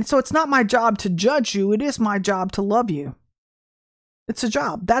 And so it's not my job to judge you. It is my job to love you. It's a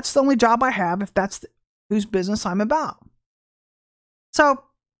job. That's the only job I have if that's whose business I'm about. So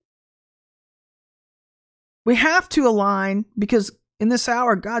we have to align, because in this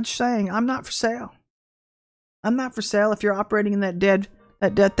hour, God's saying, I'm not for sale. I'm not for sale if you're operating in that dead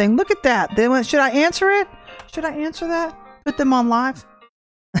thing. Look at that. They went, should I answer it? Should I answer that? Put them on live?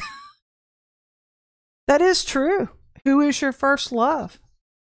 That is true. Who is your first love?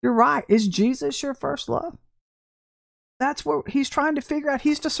 You're right. Is Jesus your first love? That's what He's trying to figure out.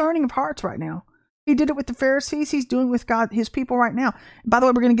 He's discerning of hearts right now. He did it with the Pharisees. He's doing it with God, His people right now. And by the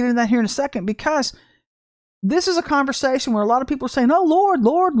way, we're going to get into that here in a second, because this is a conversation where a lot of people are saying, oh, Lord,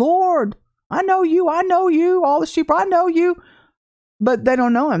 Lord, Lord, I know you, all the sheep, I know you. But they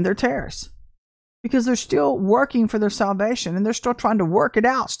don't know Him. They're tares. Because they're still working for their salvation, and they're still trying to work it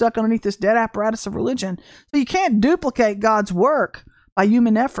out, stuck underneath this dead apparatus of religion. So you can't duplicate God's work by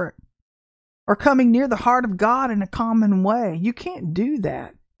human effort or coming near the heart of God in a common way. You can't do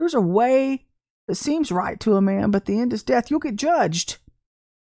that. There's a way that seems right to a man, but the end is death. You'll get judged.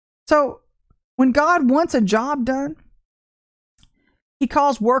 So when God wants a job done, He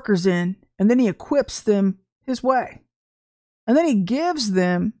calls workers in, and then He equips them His way. And then He gives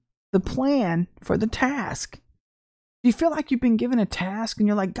them the plan for the task. Do you feel like you've been given a task and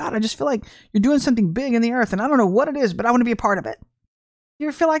you're like, God, I just feel like you're doing something big in the earth and I don't know what it is, but I want to be a part of it? Do you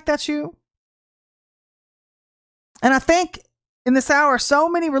ever feel like that's you? And I think in this hour, so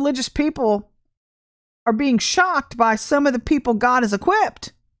many religious people are being shocked by some of the people God has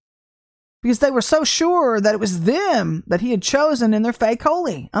equipped, because they were so sure that it was them that He had chosen in their fake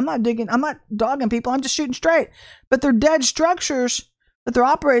holy. I'm not dogging people. I'm just shooting straight. But their dead structures that they're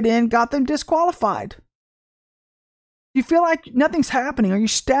operating in got them disqualified. You feel like nothing's happening? Are you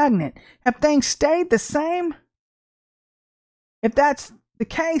stagnant? Have things stayed the same? If that's the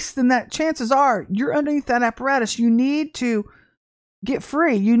case, then that chances are you're underneath that apparatus. You need to get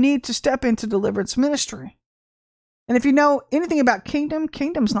free. You need to step into deliverance ministry. And if you know anything about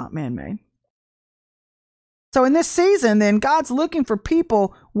kingdom's not man-made. So in this season, then, God's looking for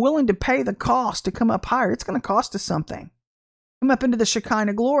people willing to pay the cost to come up higher. It's going to cost us something. Come up into the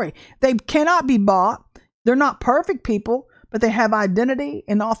Shekinah glory. They cannot be bought. They're not perfect people, but they have identity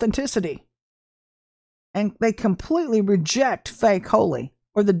and authenticity. And they completely reject fake holy.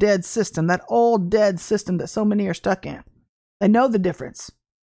 or the dead system, that old dead system that so many are stuck in. They know the difference.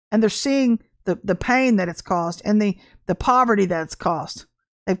 And they're seeing the pain that it's caused and the poverty that it's caused.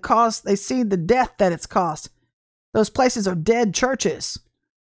 They see the death that it's caused. Those places are dead churches.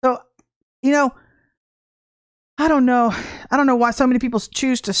 So, I don't know why so many people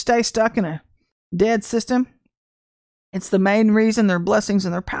choose to stay stuck in a dead system. It's the main reason their blessings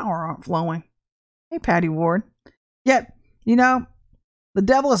and their power aren't flowing. Hey, Patty Ward. Yet, the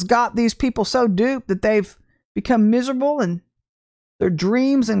devil has got these people so duped that they've become miserable and their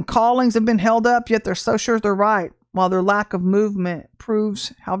dreams and callings have been held up, yet they're so sure they're right, while their lack of movement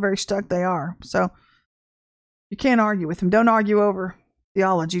proves how very stuck they are. So you can't argue with them. Don't argue over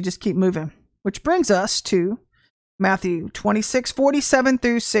theology. Just keep moving. Which brings us to Matthew 26:47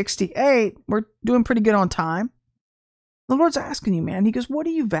 through 68. We're doing pretty good on time. The Lord's asking you, man. He goes, what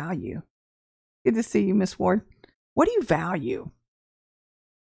do you value? Good to see you, Miss Ward. What do you value?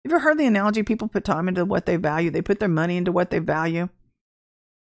 Have you ever heard the analogy? People put time into what they value. They put their money into what they value.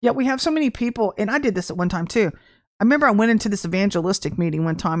 Yet we have so many people, and I did this at one time too. I remember I went into this evangelistic meeting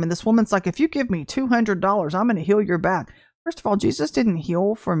one time, and this woman's like, if you give me $200, I'm going to heal your back. First of all, Jesus didn't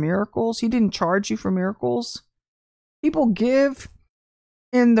heal for miracles. He didn't charge you for miracles. People give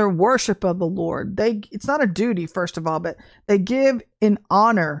in their worship of the Lord. It's not a duty, first of all, but they give in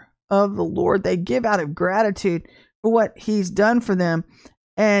honor of the Lord. They give out of gratitude for what he's done for them.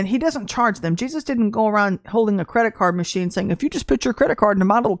 And he doesn't charge them. Jesus didn't go around holding a credit card machine saying, if you just put your credit card into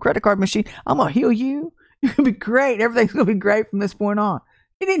my little credit card machine, I'm going to heal you. You're going to be great. Everything's going to be great from this point on.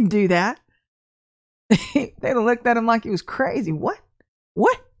 He didn't do that. They looked at him like he was crazy. What?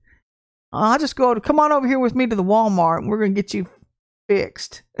 I'll just come on over here with me to the Walmart and we're going to get you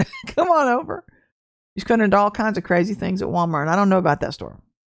fixed. Come on over. He's going to do all kinds of crazy things at Walmart. I don't know about that store.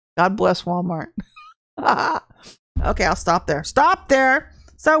 God bless Walmart. Okay, I'll stop there. Stop there.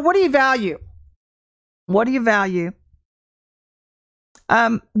 So what do you value? What do you value?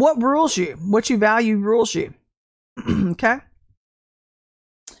 What rules you? What you value rules you. Okay?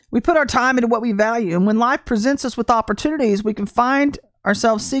 We put our time into what we value. And when life presents us with opportunities, we can find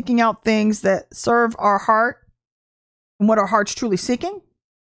ourselves seeking out things that serve our heart and what our heart's truly seeking,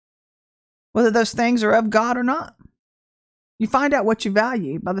 whether those things are of God or not. You find out what you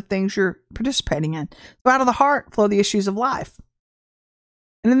value by the things you're participating in. So out of the heart flow the issues of life.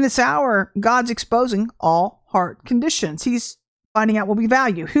 And in this hour, God's exposing all heart conditions. He's finding out what we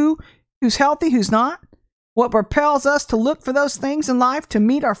value. Who's healthy, who's not. What propels us to look for those things in life to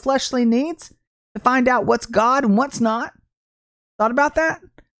meet our fleshly needs. To find out what's God and what's not. Thought about that?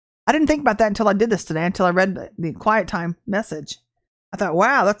 I didn't think about that until I did this today, until I read the quiet time message. I thought,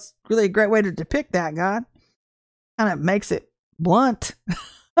 wow, that's really a great way to depict that, God. Kind of makes it blunt.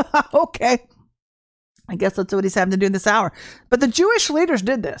 Okay. I guess that's what he's having to do in this hour. But the Jewish leaders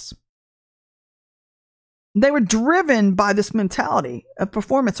did this. They were driven by this mentality of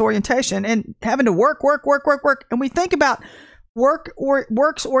performance orientation and having to work. And we think about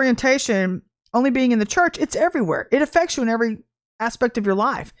works orientation only being in the church. It's everywhere. It affects you in every aspect of your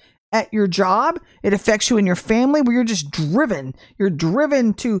life. At your job, it affects you in your family where you're just driven. You're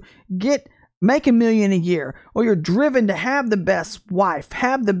driven to make $1 million a year, or you're driven to have the best wife,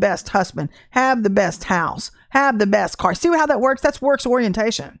 have the best husband, have the best house, have the best car. See how that works? That's works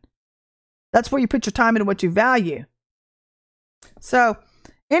orientation. That's where you put your time into what you value. So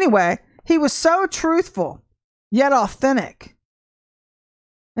anyway, he was so truthful, yet authentic.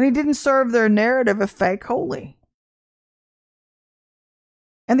 And he didn't serve their narrative of fake holy.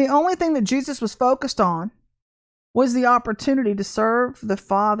 And the only thing that Jesus was focused on was the opportunity to serve the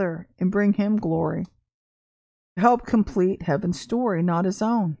Father and bring him glory, to help complete heaven's story, not his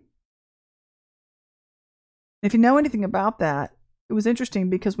own. If you know anything about that, it was interesting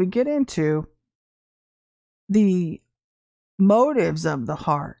because we get into the motives of the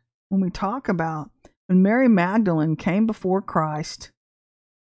heart when we talk about when Mary Magdalene came before Christ.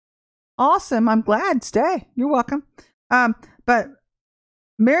 Awesome. I'm glad. Stay. You're welcome. But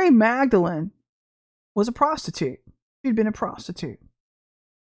Mary Magdalene was a prostitute. She'd been a prostitute.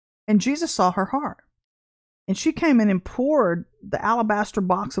 And Jesus saw her heart. And she came in and poured the alabaster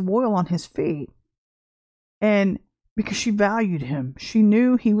box of oil on his feet. And because she valued him, she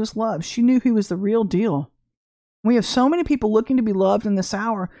knew he was loved. She knew he was the real deal. We have so many people looking to be loved in this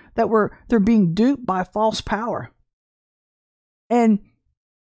hour that they're being duped by false power. And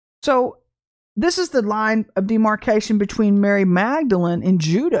so this is the line of demarcation between Mary Magdalene and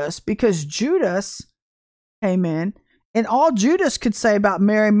Judas, because Judas came in, and all Judas could say about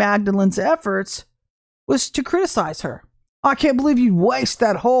Mary Magdalene's efforts was to criticize her. Oh, I can't believe you'd waste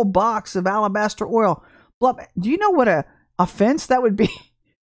that whole box of alabaster oil. Do you know what a offense that would be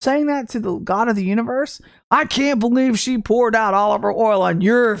saying that to the God of the universe, I can't believe she poured out all of her oil on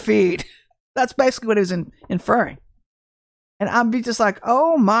your feet. That's basically what he was inferring. And I'd be just like,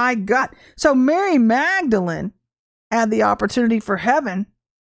 oh my God. So Mary Magdalene had the opportunity for heaven,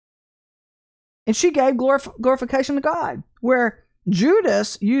 and she gave glorification to God, where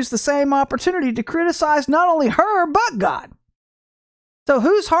Judas used the same opportunity to criticize not only her, but God. So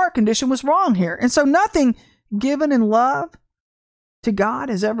whose heart condition was wrong here? And so nothing given in love to God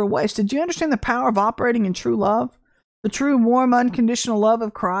is ever wasted. Do you understand the power of operating in true love? The true, warm, unconditional love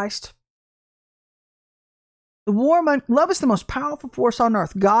of Christ. Love is the most powerful force on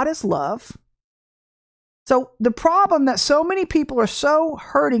earth. God is love. So the problem that so many people are so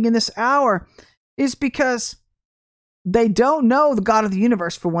hurting in this hour is because they don't know the God of the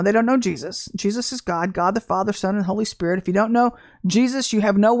universe, for one. They don't know Jesus. Jesus is God, God the Father, Son, and Holy Spirit. If you don't know Jesus, you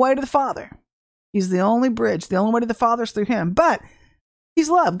have no way to the Father. He's the only bridge. The only way to the Father is through him. But he's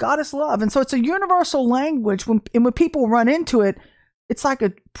love. God is love. And so it's a universal language. When people run into it, it's like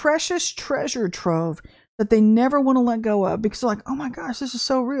a precious treasure trove that they never want to let go of, because they're like, oh my gosh, this is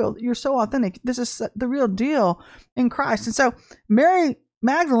so real. You're so authentic. This is the real deal in Christ. And so Mary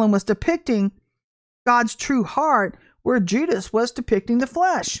Magdalene was depicting God's true heart, where Judas was depicting the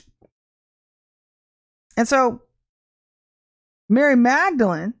flesh. And so Mary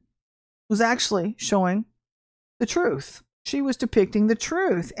Magdalene was actually showing the truth. She was depicting the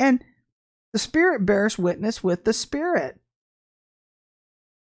truth. And the Spirit bears witness with the Spirit.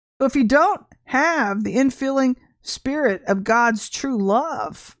 So if you don't have the infilling Spirit of God's true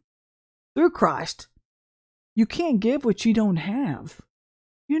love through Christ, you can't give what you don't have.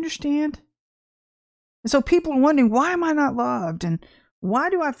 You understand? And so people are wondering, why am I not loved? And why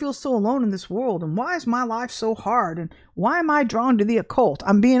do I feel so alone in this world? And why is my life so hard? And why am I drawn to the occult?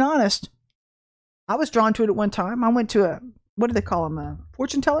 I'm being honest. I was drawn to it at one time. I went to what do they call them? A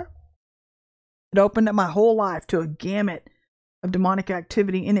fortune teller? It opened up my whole life to a gamut of demonic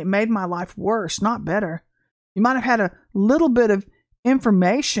activity, and it made my life worse, not better. You might have had a little bit of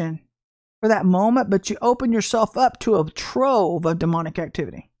information for that moment, but you open yourself up to a trove of demonic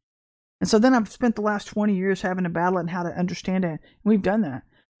activity. And so then I've spent the last 20 years having to battle it and how to understand it. And we've done that.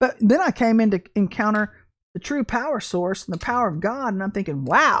 But then I came in to encounter the true power source and the power of God, and I'm thinking,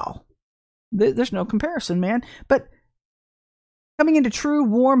 wow, there's no comparison, man. But coming into true,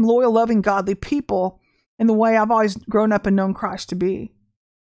 warm, loyal, loving, godly people in the way I've always grown up and known Christ to be.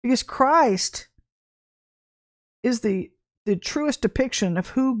 Because Christ is the truest depiction of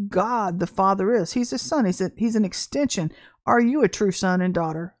who God the Father is. He's his son. He's an extension. Are you a true son and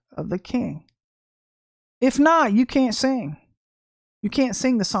daughter of the King? If not, you can't sing. You can't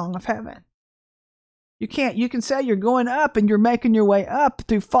sing the song of heaven. You can say you're going up and you're making your way up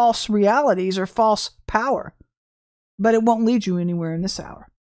through false realities or false power, but it won't lead you anywhere in this hour.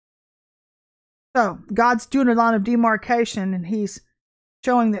 So God's doing a lot of demarcation, and he's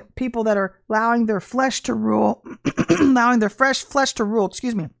showing that people that are allowing their flesh to rule, allowing their flesh to rule,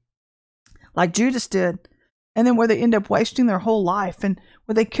 like Judas did, and then where they end up wasting their whole life, and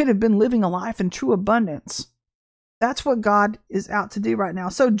where they could have been living a life in true abundance. That's what God is out to do right now.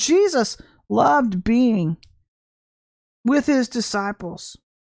 So Jesus loved being with his disciples,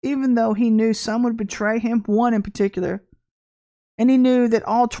 even though he knew some would betray him, one in particular. And he knew that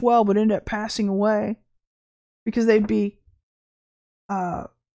all 12 would end up passing away because they would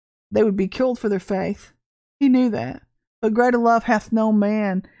be killed for their faith. He knew that. But greater love hath no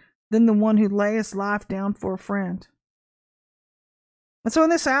man than the one who lay his life down for a friend. And so in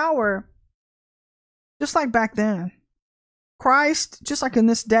this hour, just like back then, Christ, just like in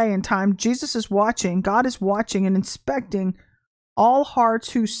this day and time, Jesus is watching, God is watching and inspecting all hearts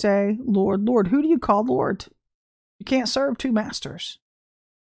who say, Lord, Lord. Who do you call Lord? You can't serve two masters.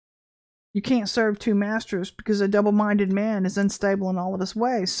 You can't serve two masters because a double-minded man is unstable in all of his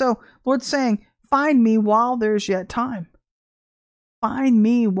ways. So, Lord's saying, find me while there is yet time. Find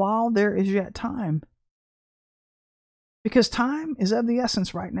me while there is yet time. Because time is of the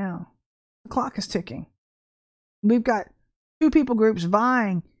essence right now. The clock is ticking. We've got two people groups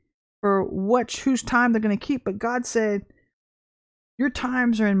vying for whose time they're going to keep, but God said, your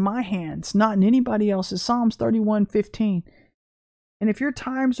times are in my hands, not in anybody else's. Psalms 31:15. And if your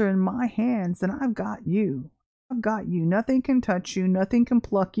times are in my hands, then I've got you. I've got you. Nothing can touch you. Nothing can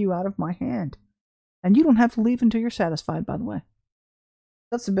pluck you out of my hand. And you don't have to leave until you're satisfied, by the way.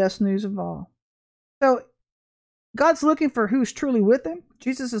 That's the best news of all. So God's looking for who's truly with him.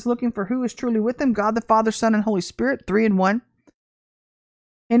 Jesus is looking for who is truly with him. God the Father, Son, and Holy Spirit, 3 in 1.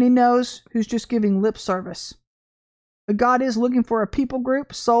 And he knows who's just giving lip service. But God is looking for a people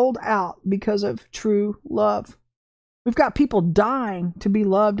group sold out because of true love. We've got people dying to be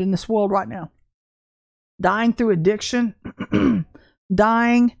loved in this world right now. Dying through addiction,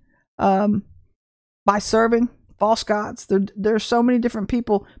 dying by serving false gods. There's so many different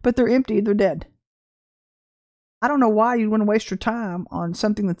people, but they're empty, they're dead. I don't know why you'd want to waste your time on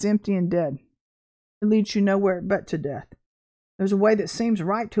something that's empty and dead. It leads you nowhere but to death. There's a way that seems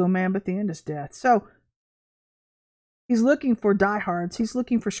right to a man, but the end is death. So he's looking for diehards. He's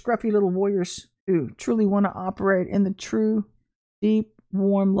looking for scruffy little warriors who truly want to operate in the true, deep,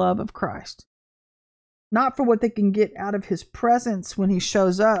 warm love of Christ. Not for what they can get out of his presence when he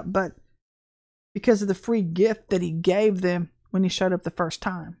shows up, but because of the free gift that he gave them when he showed up the first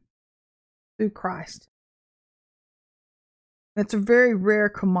time through Christ. And it's a very rare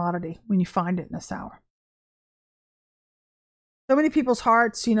commodity when you find it in this hour. So many people's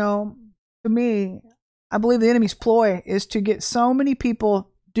hearts, to me, I believe the enemy's ploy is to get so many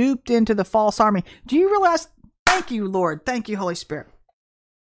people duped into the false army. Do you realize? Thank you, Lord. Thank you, Holy Spirit.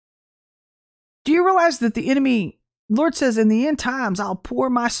 Do you realize that the enemy, Lord says, in the end times, I'll pour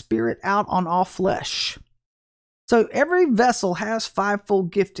my spirit out on all flesh. So every vessel has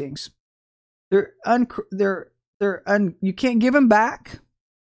fivefold giftings. You can't give them back.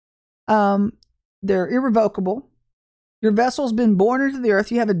 They're irrevocable. Your vessel's been born into the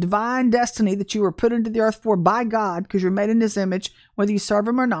earth. You have a divine destiny that you were put into the earth for by God, because you're made in his image, whether you serve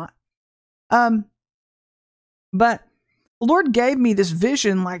him or not. But the Lord gave me this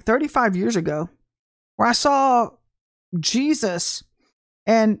vision like 35 years ago where I saw Jesus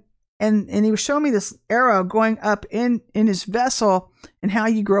and he was showing me this arrow going up in his vessel and how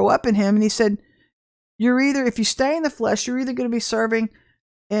you grow up in him. And he said, if you stay in the flesh, you're either going to be serving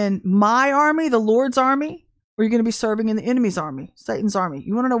in my army, the Lord's army, or you're going to be serving in the enemy's army, Satan's army.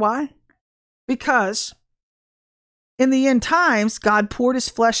 You want to know why? Because in the end times, God poured his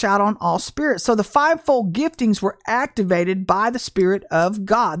flesh out on all spirits. So the fivefold giftings were activated by the Spirit of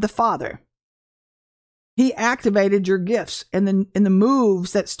God, the Father. He activated your gifts and the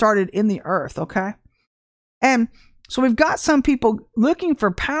moves that started in the earth, okay? And so we've got some people looking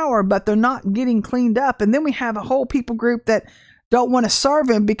for power, but they're not getting cleaned up. And then we have a whole people group that don't want to serve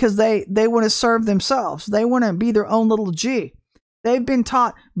him because they want to serve themselves. They want to be their own little G. They've been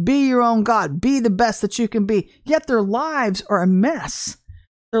taught, be your own God, be the best that you can be. Yet their lives are a mess.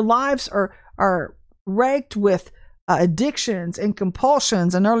 Their lives are raked with addictions and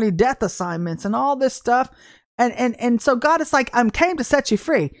compulsions and early death assignments and all this stuff. And so God is like, I came to set you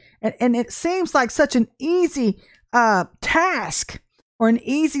free. And it seems like such an easy task or an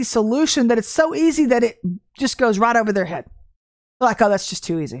easy solution that it's so easy that it just goes right over their head. Like, oh, that's just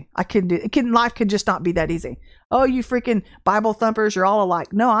too easy. Life could just not be that easy. Oh, you freaking Bible thumpers, you're all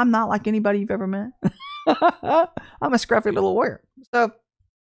alike. No, I'm not like anybody you've ever met. I'm a scruffy little warrior. So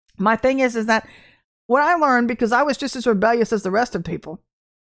my thing is that what I learned, because I was just as rebellious as the rest of people,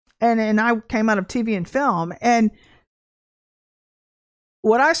 and I came out of TV and film, and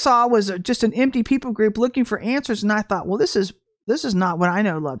what I saw was just an empty people group looking for answers, and I thought, well, this is not what I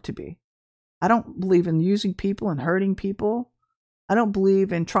know love to be. I don't believe in using people and hurting people. I don't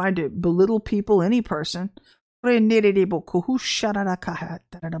believe in trying to belittle people, any person. Thank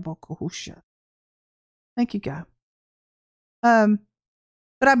you, God. But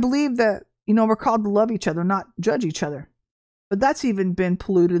I believe that, we're called to love each other, not judge each other. But that's even been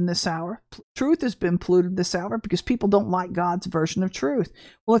polluted in this hour. Truth has been polluted this hour because people don't like God's version of truth.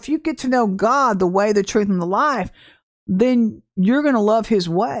 Well, if you get to know God, the way, the truth, and the life, then you're going to love his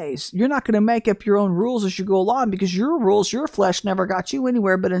ways. You're not going to make up your own rules as you go along, because your rules, your flesh never got you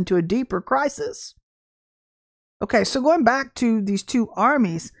anywhere but into a deeper crisis. Okay, so going back to these two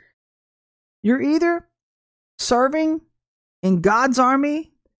armies, you're either serving in God's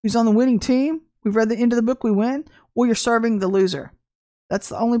army, who's on the winning team. We've read the end of the book, we win, or you're serving the loser. That's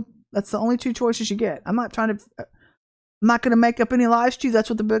the only two choices you get. I'm not going to make up any lies to you. That's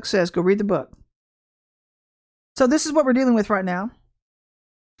what the book says. Go read the book. So this is what we're dealing with right now.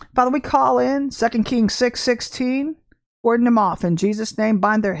 Father, we call in 2 Kings 6:16, cordon them off in Jesus' name,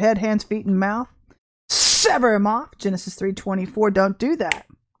 bind their head, hands, feet, and mouth. Sever them off. Genesis 3:24. Don't do that.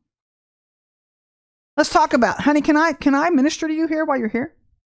 Let's talk about, honey, can I minister to you here while you're here?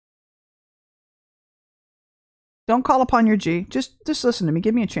 Don't call upon your G. Just listen to me.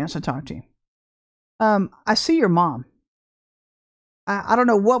 Give me a chance to talk to you. I see your mom. I don't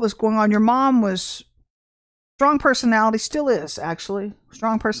know what was going on. Your mom was strong personality, still is actually.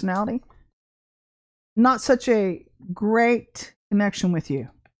 Strong personality. Not such a great connection with you.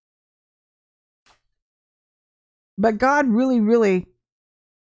 But God really,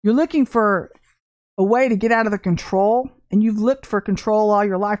 you're looking for a way to get out of the control, and you've looked for control all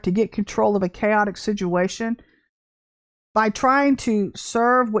your life to get control of a chaotic situation. by trying to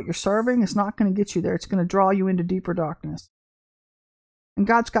serve what you're serving, it's not going to get you there. It's going to draw you into deeper darkness. And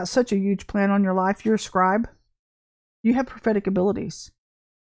God's got such a huge plan on your life. You're a scribe. You have prophetic abilities,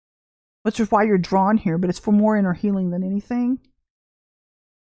 which is why you're drawn here, but it's for more inner healing than anything.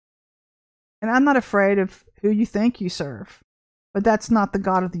 And I'm not afraid of who you think you serve, but that's not the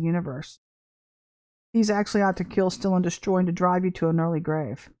God of the universe. He's actually out to kill, steal, and destroy, and to drive you to an early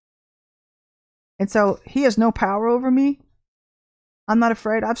grave. And so he has no power over me. I'm not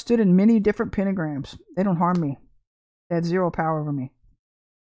afraid. I've stood in many different pentagrams. They don't harm me. They had zero power over me.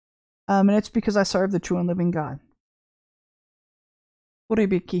 And it's because I serve the true and living God.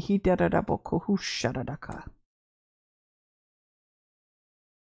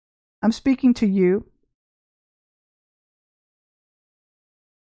 I'm speaking to you.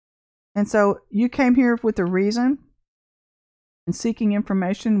 And so you came here with a reason and seeking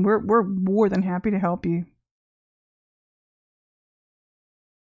information. We're more than happy to help you.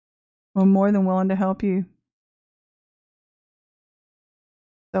 We're more than willing to help you.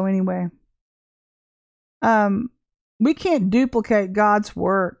 So anyway, we can't duplicate God's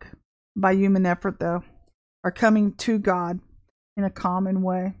work by human effort, though, or coming to God in a common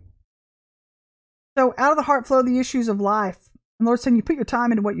way. So out of the heart flow the issues of life. And Lord's saying you put your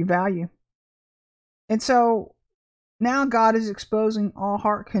time into what you value. And so now God is exposing all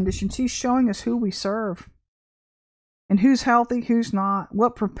heart conditions. He's showing us who we serve. And who's healthy, who's not.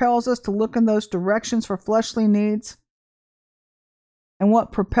 What propels us to look in those directions for fleshly needs. And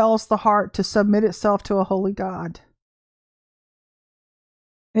what propels the heart to submit itself to a holy God.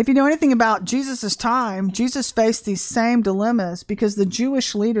 And if you know anything about Jesus' time, Jesus faced these same dilemmas because the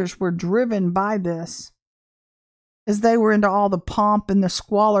Jewish leaders were driven by this, as they were into all the pomp and the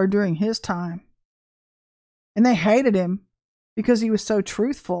squalor during his time. And they hated him because he was so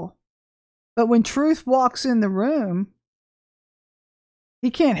truthful. But when truth walks in the room, he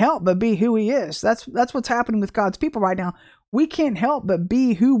can't help but be who he is. That's what's happening with God's people right now. We can't help but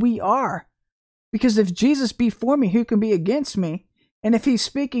be who we are. Because if Jesus be for me, who can be against me? And if he's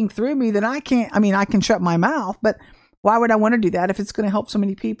speaking through me, then I can shut my mouth. But why would I want to do that if it's going to help so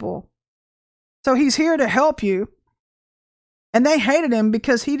many people? So he's here to help you. And they hated him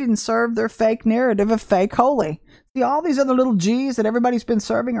because he didn't serve their fake narrative of fake holy. See, all these other little G's that everybody's been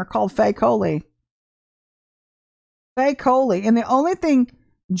serving are called fake holy. Fake holy. And the only thing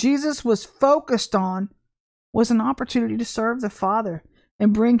Jesus was focused on was an opportunity to serve the Father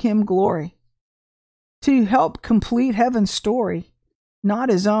and bring him glory. To help complete heaven's story, not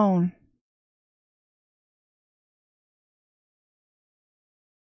his own.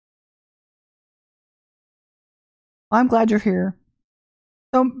 I'm glad you're here.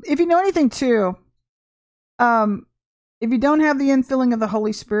 So if you know anything too, if you don't have the infilling of the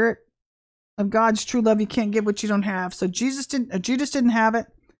Holy Spirit, of God's true love, you can't give what you don't have. So Judas didn't have it,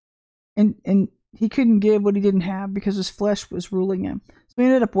 and he couldn't give what he didn't have because his flesh was ruling him. So he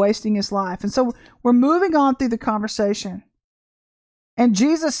ended up wasting his life. And so we're moving on through the conversation. And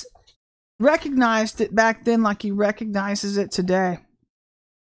Jesus recognized it back then like he recognizes it today.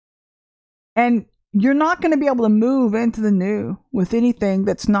 And you're not going to be able to move into the new with anything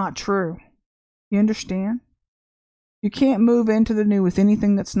that's not true. You understand? You can't move into the new with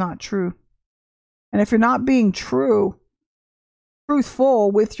anything that's not true. And if you're not being truthful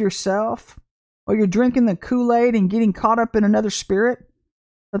with yourself, or you're drinking the Kool-Aid and getting caught up in another spirit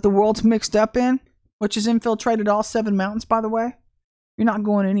that the world's mixed up in, which has infiltrated all 7 mountains, by the way, you're not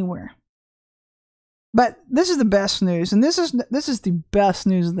going anywhere. But this is the best news, and this is the best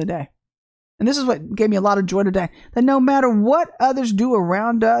news of the day. And this is what gave me a lot of joy today. That no matter what others do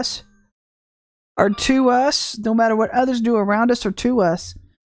around us or to us, no matter what others do around us or to us,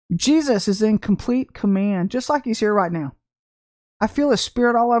 Jesus is in complete command, just like he's here right now. I feel his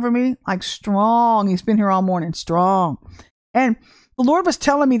spirit all over me, like strong. He's been here all morning, strong. And the Lord was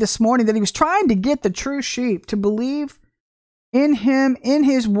telling me this morning that he was trying to get the true sheep to believe in him, in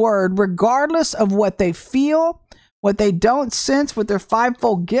his word, regardless of what they feel, what they don't sense with their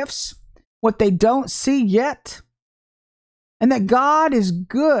fivefold gifts, what they don't see yet, and that God is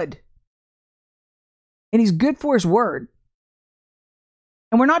good, and he's good for his word.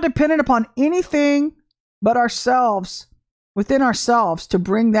 And we're not dependent upon anything but ourselves, within ourselves, to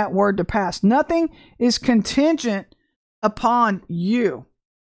bring that word to pass. Nothing is contingent upon you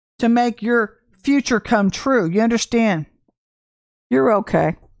to make your future come true. You understand? You're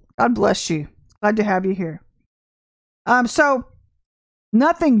okay. God bless you. Glad to have you here. So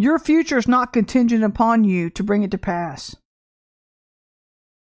nothing, your future is not contingent upon you to bring it to pass.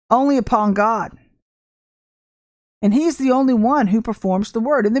 Only upon God. And he's the only one who performs the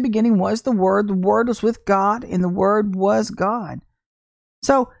word. In the beginning was the Word was with God, and the Word was God.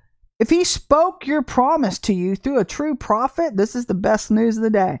 So if he spoke your promise to you through a true prophet, this is the best news of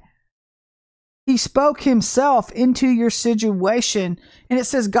the day. He spoke himself into your situation, and it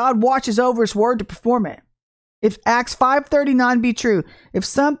says God watches over his word to perform it. If Acts 5:39 be true, if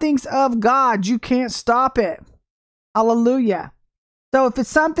something's of God, you can't stop it. Hallelujah. So if it's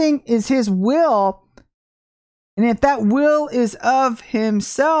something is his will, and if that will is of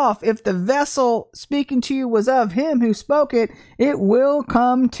himself, if the vessel speaking to you was of him who spoke it, it will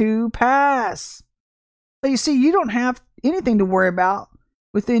come to pass. So you see, you don't have anything to worry about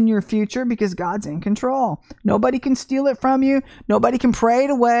within your future because God's in control. Nobody can steal it from you. Nobody can pray it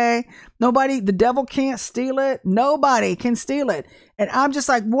away. The devil can't steal it. Nobody can steal it. And I'm just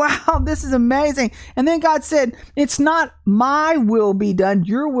like, wow, this is amazing. And then God said, it's not my will be done,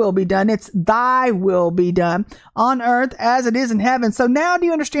 your will be done. It's thy will be done on earth as it is in heaven. So now do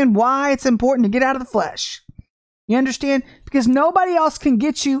you understand why it's important to get out of the flesh? You understand? Because nobody else can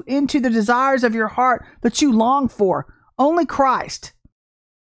get you into the desires of your heart that you long for. Only Christ.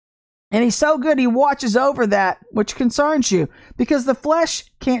 And he's so good, he watches over that which concerns you, because the flesh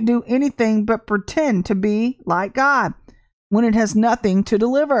can't do anything but pretend to be like God when it has nothing to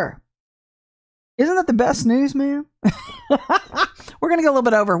deliver. Isn't that the best news, man? We're going to go a little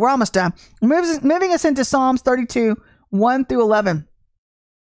bit over. We're almost done. Moving us into Psalms 32, 1 through 11.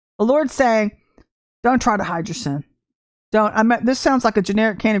 The Lord's saying, don't try to hide your sin. This sounds like a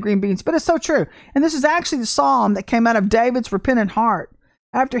generic can of green beans, but it's so true. And this is actually the psalm that came out of David's repentant heart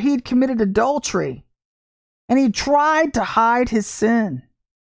after he'd committed adultery and he tried to hide his sin.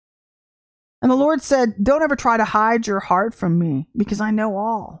 And the Lord said, don't ever try to hide your heart from me, because I know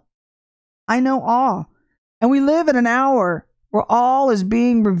all. I know all. And we live in an hour where all is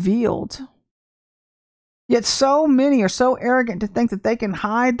being revealed. Yet so many are so arrogant to think that they can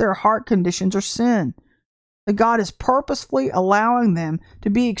hide their heart conditions or sin, that God is purposefully allowing them to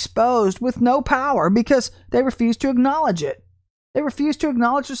be exposed with no power because they refuse to acknowledge it. They refuse to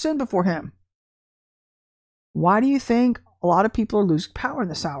acknowledge their sin before him. Why do you think a lot of people are losing power in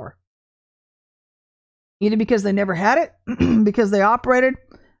this hour? Either because they never had it, because they operated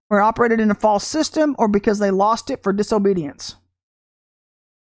in a false system, or because they lost it for disobedience.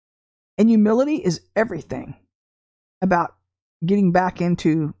 And humility is everything about getting back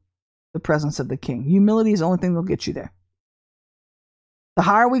into the presence of the King. Humility is the only thing that'll get you there. The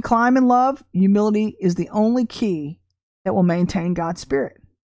higher we climb in love, humility is the only key that will maintain God's Spirit.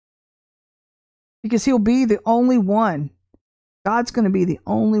 Because he'll be the only one. God's going to be the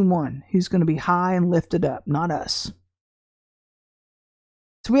only one who's going to be high and lifted up, not us.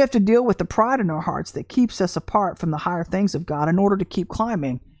 So we have to deal with the pride in our hearts that keeps us apart from the higher things of God in order to keep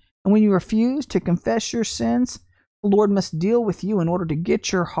climbing. And when you refuse to confess your sins, the Lord must deal with you in order to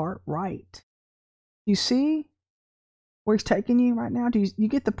get your heart right. You see where he's taking you right now? Do you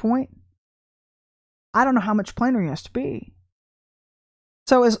get the point? I don't know how much plainer he has to be.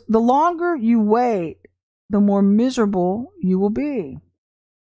 So as the longer you wait, the more miserable you will be.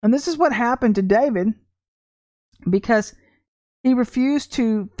 And this is what happened to David, because he refused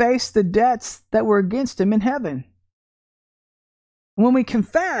to face the debts that were against him in heaven. When we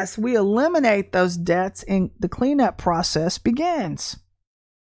confess, we eliminate those debts and the cleanup process begins.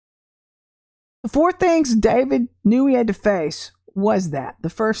 The four things David knew he had to face was that. The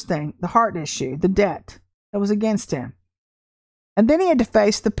first thing, the heart issue, the debt that was against him. And then he had to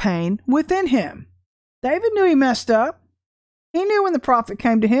face the pain within him. David knew he messed up. He knew when the prophet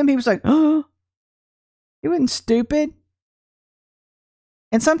came to him, he was like, oh, he wasn't stupid.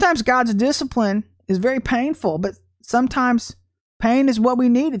 And sometimes God's discipline is very painful, but sometimes pain is what we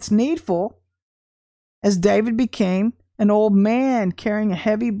need. It's needful. As David became an old man carrying a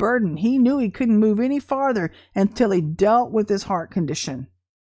heavy burden, he knew he couldn't move any farther until he dealt with his heart condition.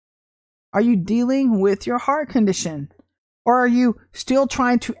 Are you dealing with your heart condition? Or are you still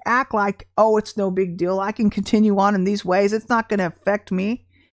trying to act like, oh, it's no big deal, I can continue on in these ways, it's not going to affect me?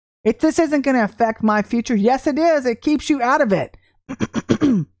 This isn't going to affect my future. Yes, it is. It keeps you out of it.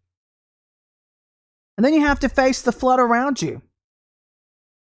 And then you have to face the flood around you.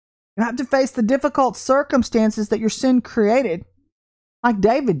 You have to face the difficult circumstances that your sin created, like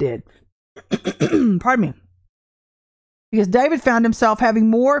David did. Pardon me. Because David found himself having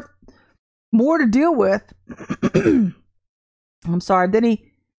more to deal with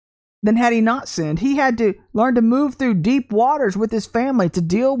than had he not sinned. He had to learn to move through deep waters with his family to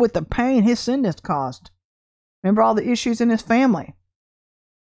deal with the pain his sin has caused. Remember all the issues in his family.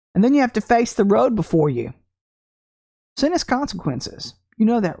 And then you have to face the road before you. Sin has consequences. You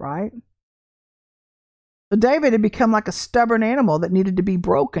know that, right? So David had become like a stubborn animal that needed to be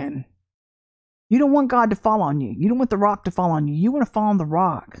broken. You don't want God to fall on you. You don't want the rock to fall on you. You want to fall on the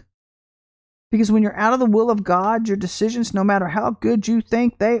rock. Because when you're out of the will of God, your decisions, no matter how good you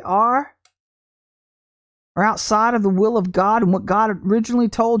think they are outside of the will of God and what God originally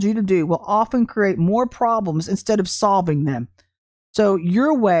told you to do, will often create more problems instead of solving them. So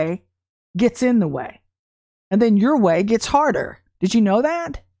your way gets in the way. And then your way gets harder. Did you know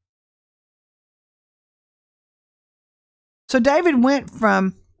that? So David went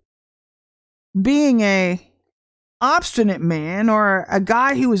from being a obstinate man or a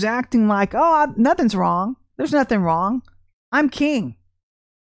guy who was acting like, oh, nothing's wrong. There's nothing wrong. I'm king.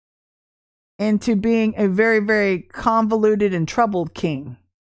 Into being a very, very convoluted and troubled king.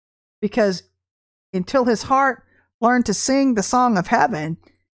 Because until his heart learned to sing the song of heaven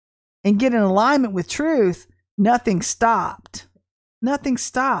and get in alignment with truth, nothing stopped. Nothing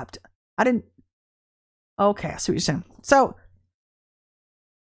stopped. Okay, I see what you're saying. So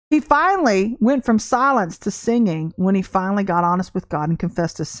he finally went from silence to singing when he finally got honest with God and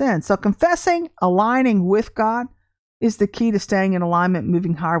confessed his sin. So confessing, aligning with God is the key to staying in alignment,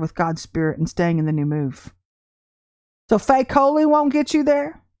 moving higher with God's Spirit, and staying in the new move. So fake holy won't get you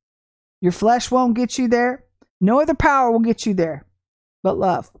there. Your flesh won't get you there. No other power will get you there but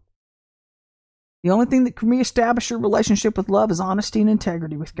love. The only thing that can reestablish your relationship with love is honesty and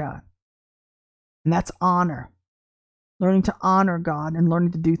integrity with God. And that's honor. Learning to honor God and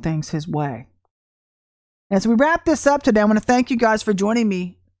learning to do things his way. As we wrap this up today, I want to thank you guys for joining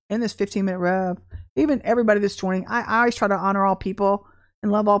me in this 15-minute rev. Even everybody that's joining, I always try to honor all people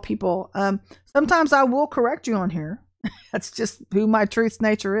and love all people. Sometimes I will correct you on here. That's just who my truth's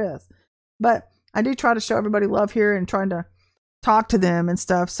nature is. But I do try to show everybody love here and trying to talk to them and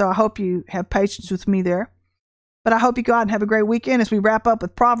stuff. So I hope you have patience with me there. But I hope you go out and have a great weekend as we wrap up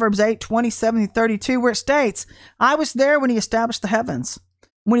with Proverbs 8:27-32, where it states, I was there when he established the heavens,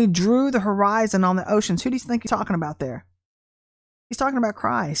 when he drew the horizon on the oceans. Who do you think he's talking about there? He's talking about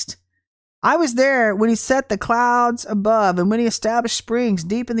Christ. I was there when he set the clouds above and when he established springs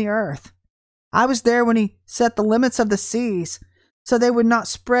deep in the earth. I was there when he set the limits of the seas so they would not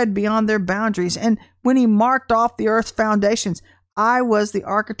spread beyond their boundaries. And when he marked off the earth's foundations, I was the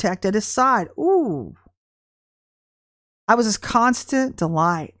architect at his side. Ooh. I was his constant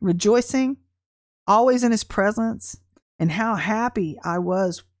delight, rejoicing always in his presence, and how happy I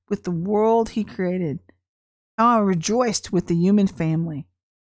was with the world he created. How I rejoiced with the human family.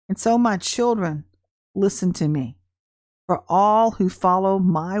 And so my children, listen to me. For all who follow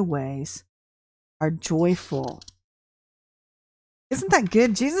my ways are joyful. Isn't that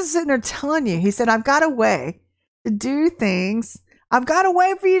good? Jesus is sitting there telling you, he said, I've got a way to do things. I've got a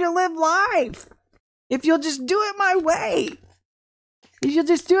way for you to live life. If you'll just do it my way. If you'll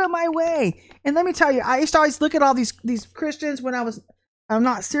just do it my way. And let me tell you, I used to always look at all these Christians when I'm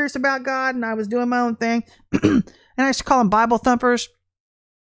not serious about God and I was doing my own thing. And I used to call them Bible thumpers.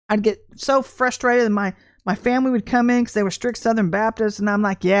 I'd get so frustrated and my family would come in because they were strict Southern Baptists. And I'm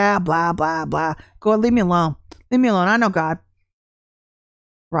like, yeah, blah, blah, blah. Go ahead, leave me alone. Leave me alone. I know God.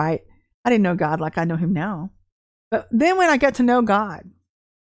 Right? I didn't know God like I know him now. But then when I got to know God,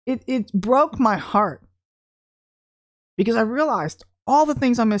 it broke my heart because I realized all the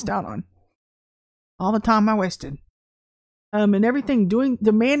things I missed out on, all the time I wasted, and everything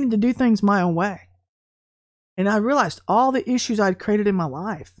demanding to do things my own way. And I realized all the issues I'd created in my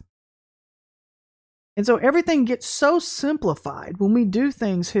life. And so everything gets so simplified when we do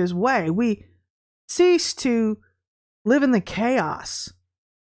things his way. We cease to live in the chaos.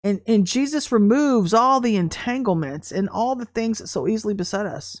 And Jesus removes all the entanglements and all the things that so easily beset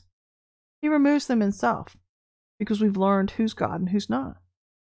us. He removes them himself because we've learned who's God and who's not.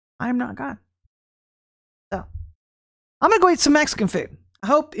 I am not God. So I'm going to go eat some Mexican food. I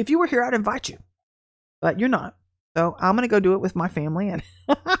hope if you were here, I'd invite you, but you're not. So I'm going to go do it with my family and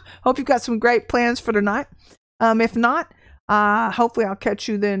hope you've got some great plans for tonight. If not, hopefully I'll catch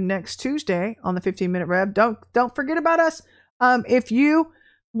you then next Tuesday on the 15-minute rev. Don't forget about us. If you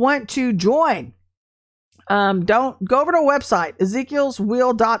want to join, don't go over to our website,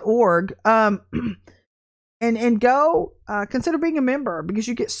 ezekielswheel.org, and go consider being a member because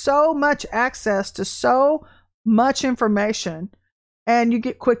you get so much access to so much information and you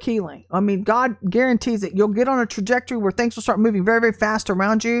get quick healing. I mean, God guarantees it. You'll get on a trajectory where things will start moving very, very fast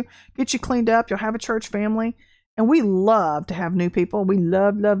around you, get you cleaned up. You'll have a church family. And we love to have new people. We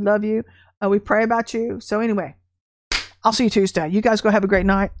love, love, love you. We pray about you. So anyway, I'll see you Tuesday. You guys go have a great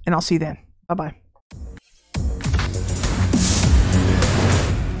night, and I'll see you then. Bye-bye.